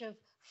bunch of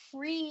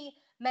free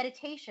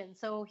meditation.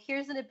 So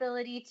here's an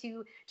ability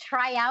to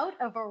try out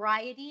a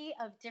variety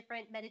of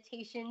different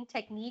meditation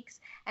techniques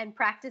and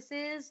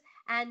practices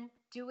and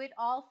do it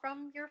all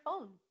from your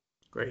phone.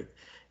 Great.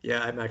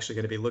 Yeah, I'm actually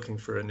going to be looking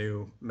for a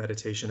new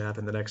meditation app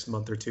in the next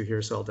month or two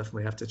here, so I'll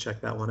definitely have to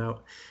check that one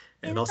out.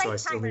 And also, I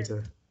Insight still need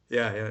Timer. to,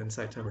 yeah,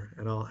 Insight Timer,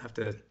 and I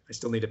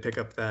still need to pick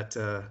up that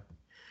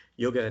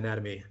Yoga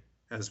Anatomy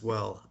as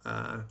well.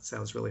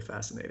 Sounds really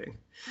fascinating.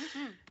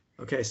 Mhm.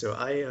 Okay, so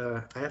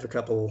I have a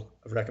couple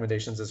of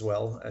recommendations as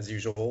well, as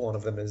usual. One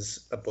of them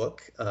is a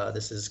book.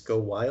 This is Go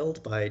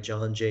Wild by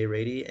John J.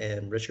 Rady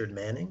and Richard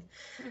Manning.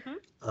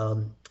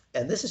 Mhm.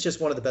 And this is just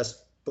one of the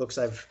best books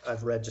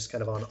I've read, just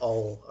kind of on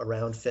all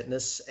around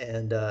fitness.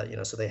 And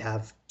so they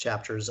have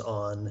chapters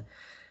on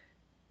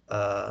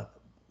uh,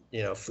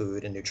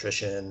 food and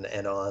nutrition,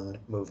 and on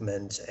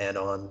movement, and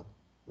on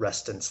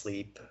rest and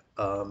sleep,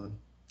 and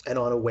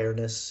on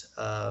awareness.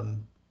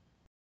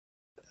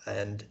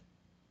 And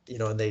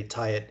and they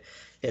tie it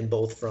in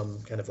both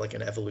from kind of like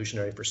an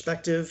evolutionary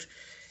perspective,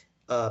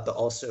 but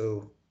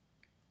also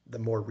the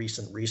more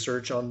recent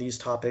research on these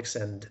topics,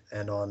 and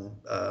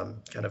on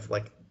kind of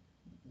like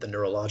the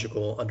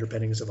neurological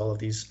underpinnings of all of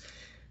these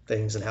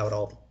things and how it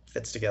all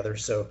fits together.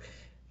 So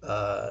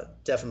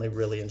definitely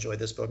really enjoyed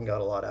this book and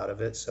got a lot out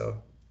of it.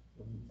 So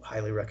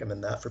highly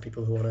recommend that for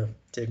people who want to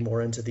dig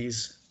more into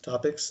these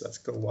topics. That's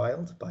Go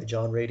Wild by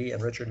John Rady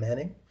and Richard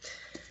Manning.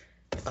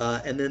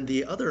 And then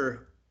the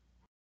other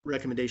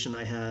recommendation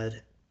I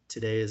had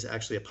today is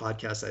actually a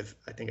podcast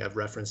I think I've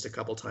referenced a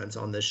couple times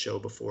on this show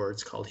before.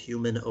 It's called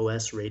Human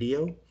OS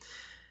Radio,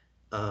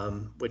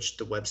 which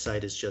the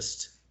website is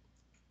just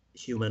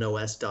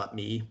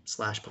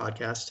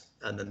humanos.me/podcast.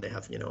 And then they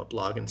have, a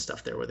blog and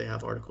stuff there where they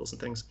have articles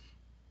and things.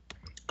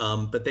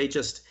 But they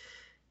just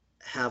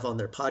have on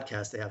their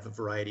podcast, they have a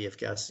variety of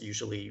guests,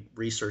 usually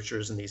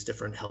researchers in these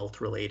different health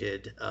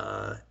related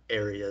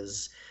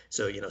areas.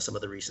 So, some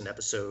of the recent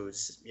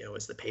episodes,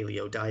 is the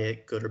paleo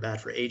diet, good or bad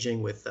for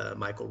aging, with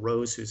Michael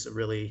Rose, who's a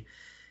really,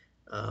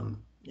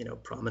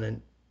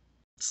 prominent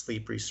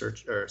sleep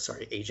research, or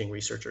sorry, aging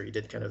researcher. He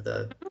did kind of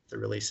the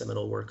really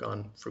seminal work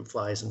on fruit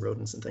flies and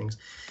rodents and things.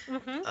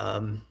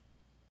 Mhm.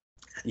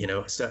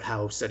 So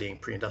how studying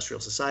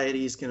pre-industrial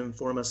societies can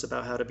inform us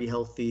about how to be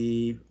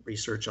healthy,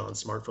 research on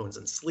smartphones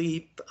and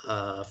sleep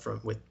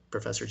with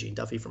Professor Gene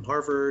Duffy from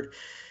Harvard,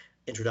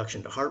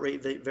 introduction to heart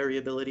rate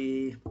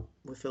variability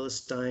with Phyllis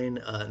Stein,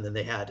 and then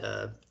they had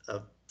a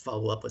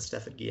follow-up with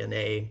Stephan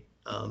Guyenet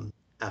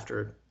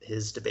after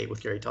his debate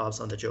with Gary Taubes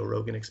on the Joe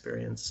Rogan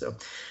Experience. So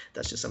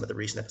that's just some of the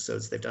recent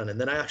episodes they've done. And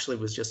then I actually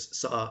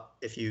saw,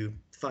 if you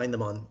follow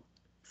them on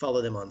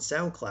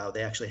SoundCloud,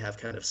 they actually have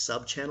kind of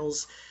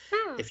sub-channels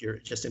if you're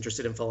just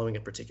interested in following a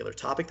particular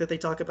topic that they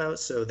talk about.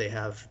 So they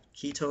have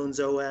ketones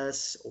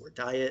OS, or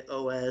diet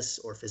OS,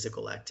 or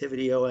physical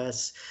activity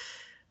OS,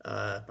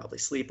 probably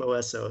sleep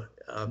OS. So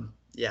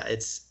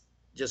it's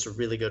just a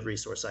really good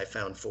resource I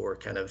found for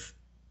kind of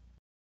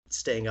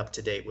staying up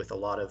to date with a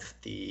lot of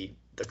the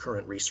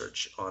current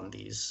research on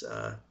these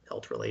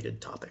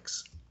health-related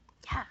topics.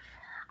 Yeah,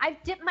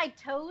 I've dipped my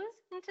toes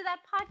into that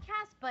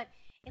podcast, but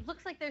it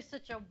looks like there's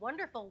such a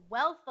wonderful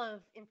wealth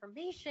of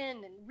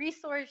information and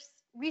research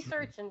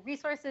and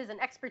resources and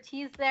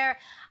expertise there.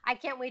 I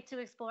can't wait to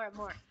explore it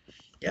more.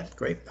 Yeah,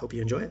 great. Hope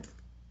you enjoy it.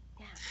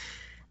 Yeah.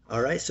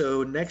 All right,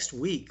 so next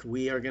week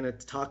we are going to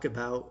talk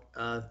about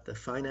the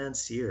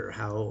financier,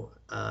 how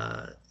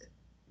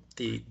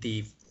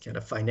the kind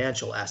of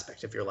financial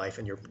aspect of your life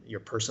and your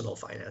personal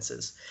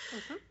finances.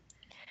 Mhm.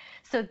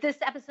 So this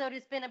episode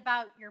has been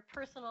about your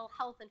personal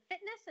health and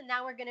fitness, and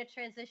now we're going to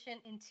transition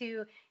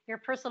into your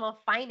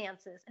personal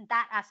finances and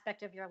that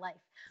aspect of your life.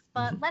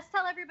 But let's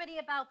tell everybody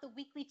about the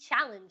weekly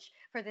challenge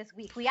for this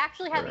week. We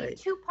actually have a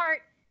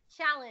two-part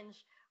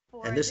challenge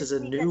for and this is a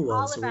new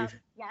one. So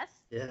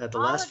the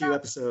last few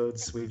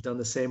episodes we've done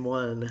the same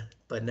one,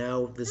 but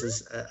now this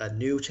is a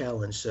new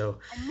challenge. So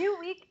a new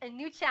week, a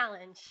new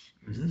challenge.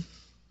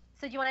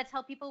 So do you want to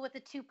tell people what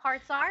the two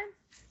parts are?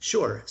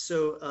 Sure.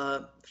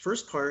 So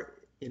first part,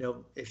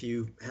 if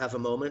you have a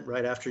moment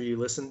right after you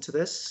listen to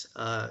this,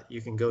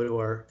 you can go to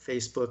our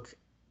Facebook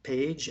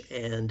page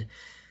and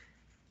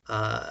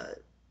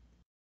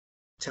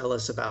tell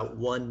us about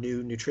one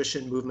new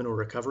nutrition, movement, or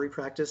recovery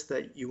practice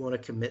that you want to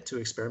commit to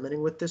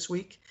experimenting with this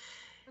week.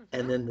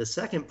 And then the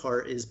second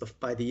part is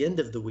by the end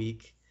of the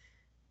week,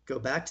 go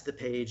back to the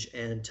page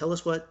and tell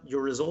us what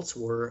your results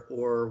were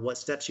or what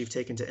steps you've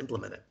taken to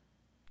implement it.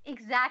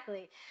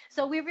 Exactly.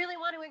 So we really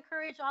want to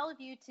encourage all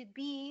of you to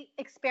be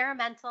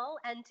experimental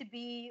and to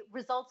be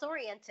results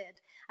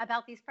oriented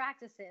about these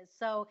practices.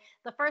 So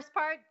the first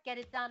part, get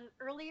it done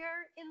earlier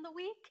in the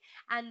week.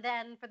 And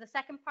then for the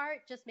second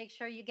part, just make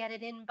sure you get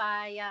it in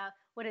by,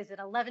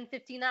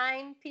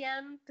 11:59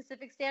 p.m.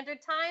 Pacific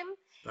Standard Time.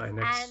 By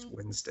next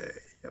Wednesday.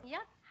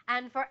 Yep.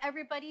 And for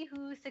everybody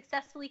who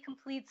successfully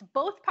completes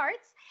both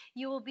parts,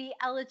 you will be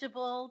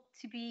eligible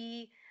to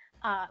be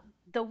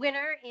the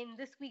winner in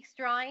this week's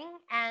drawing,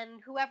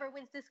 and whoever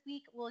wins this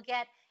week will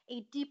get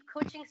a deep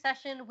coaching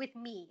session with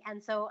me.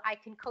 And so I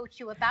can coach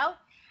you about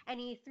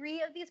any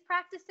three of these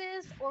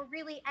practices or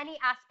really any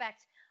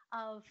aspect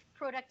of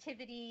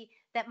productivity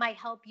that might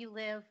help you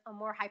live a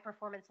more high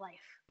performance life.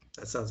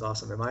 That sounds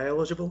awesome. Am I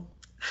eligible?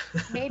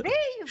 Maybe.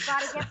 You've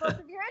got to get both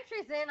of your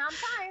entries in on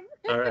time.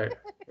 All right.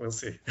 We'll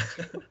see.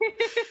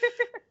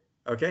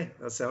 Okay,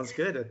 that sounds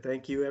good.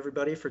 Thank you,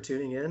 everybody, for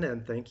tuning in,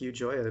 and thank you,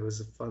 Joy. It was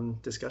a fun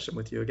discussion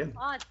with you again.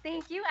 Oh,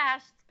 thank you,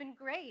 Ash. It's been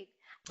great.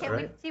 Can't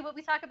wait to see what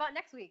we talk about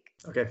next week.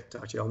 Okay,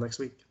 talk to you all next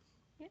week.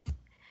 Yeah.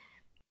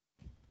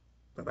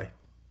 Bye-bye.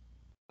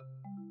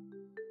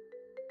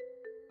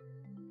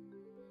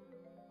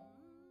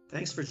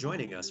 Thanks for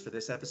joining us for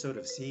this episode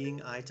of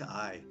Seeing Eye to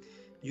Eye.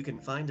 You can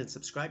find and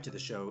subscribe to the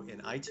show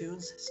in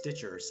iTunes,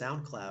 Stitcher,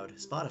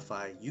 SoundCloud,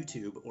 Spotify,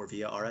 YouTube, or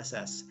via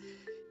RSS.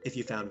 If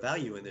you found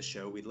value in this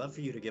show, we'd love for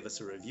you to give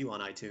us a review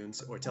on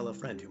iTunes or tell a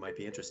friend who might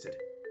be interested.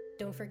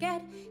 Don't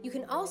forget, you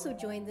can also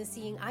join the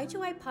Seeing Eye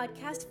to Eye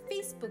podcast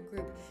Facebook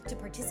group to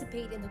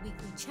participate in the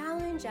weekly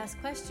challenge, ask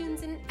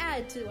questions, and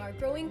add to our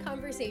growing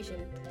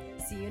conversation.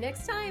 See you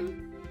next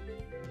time!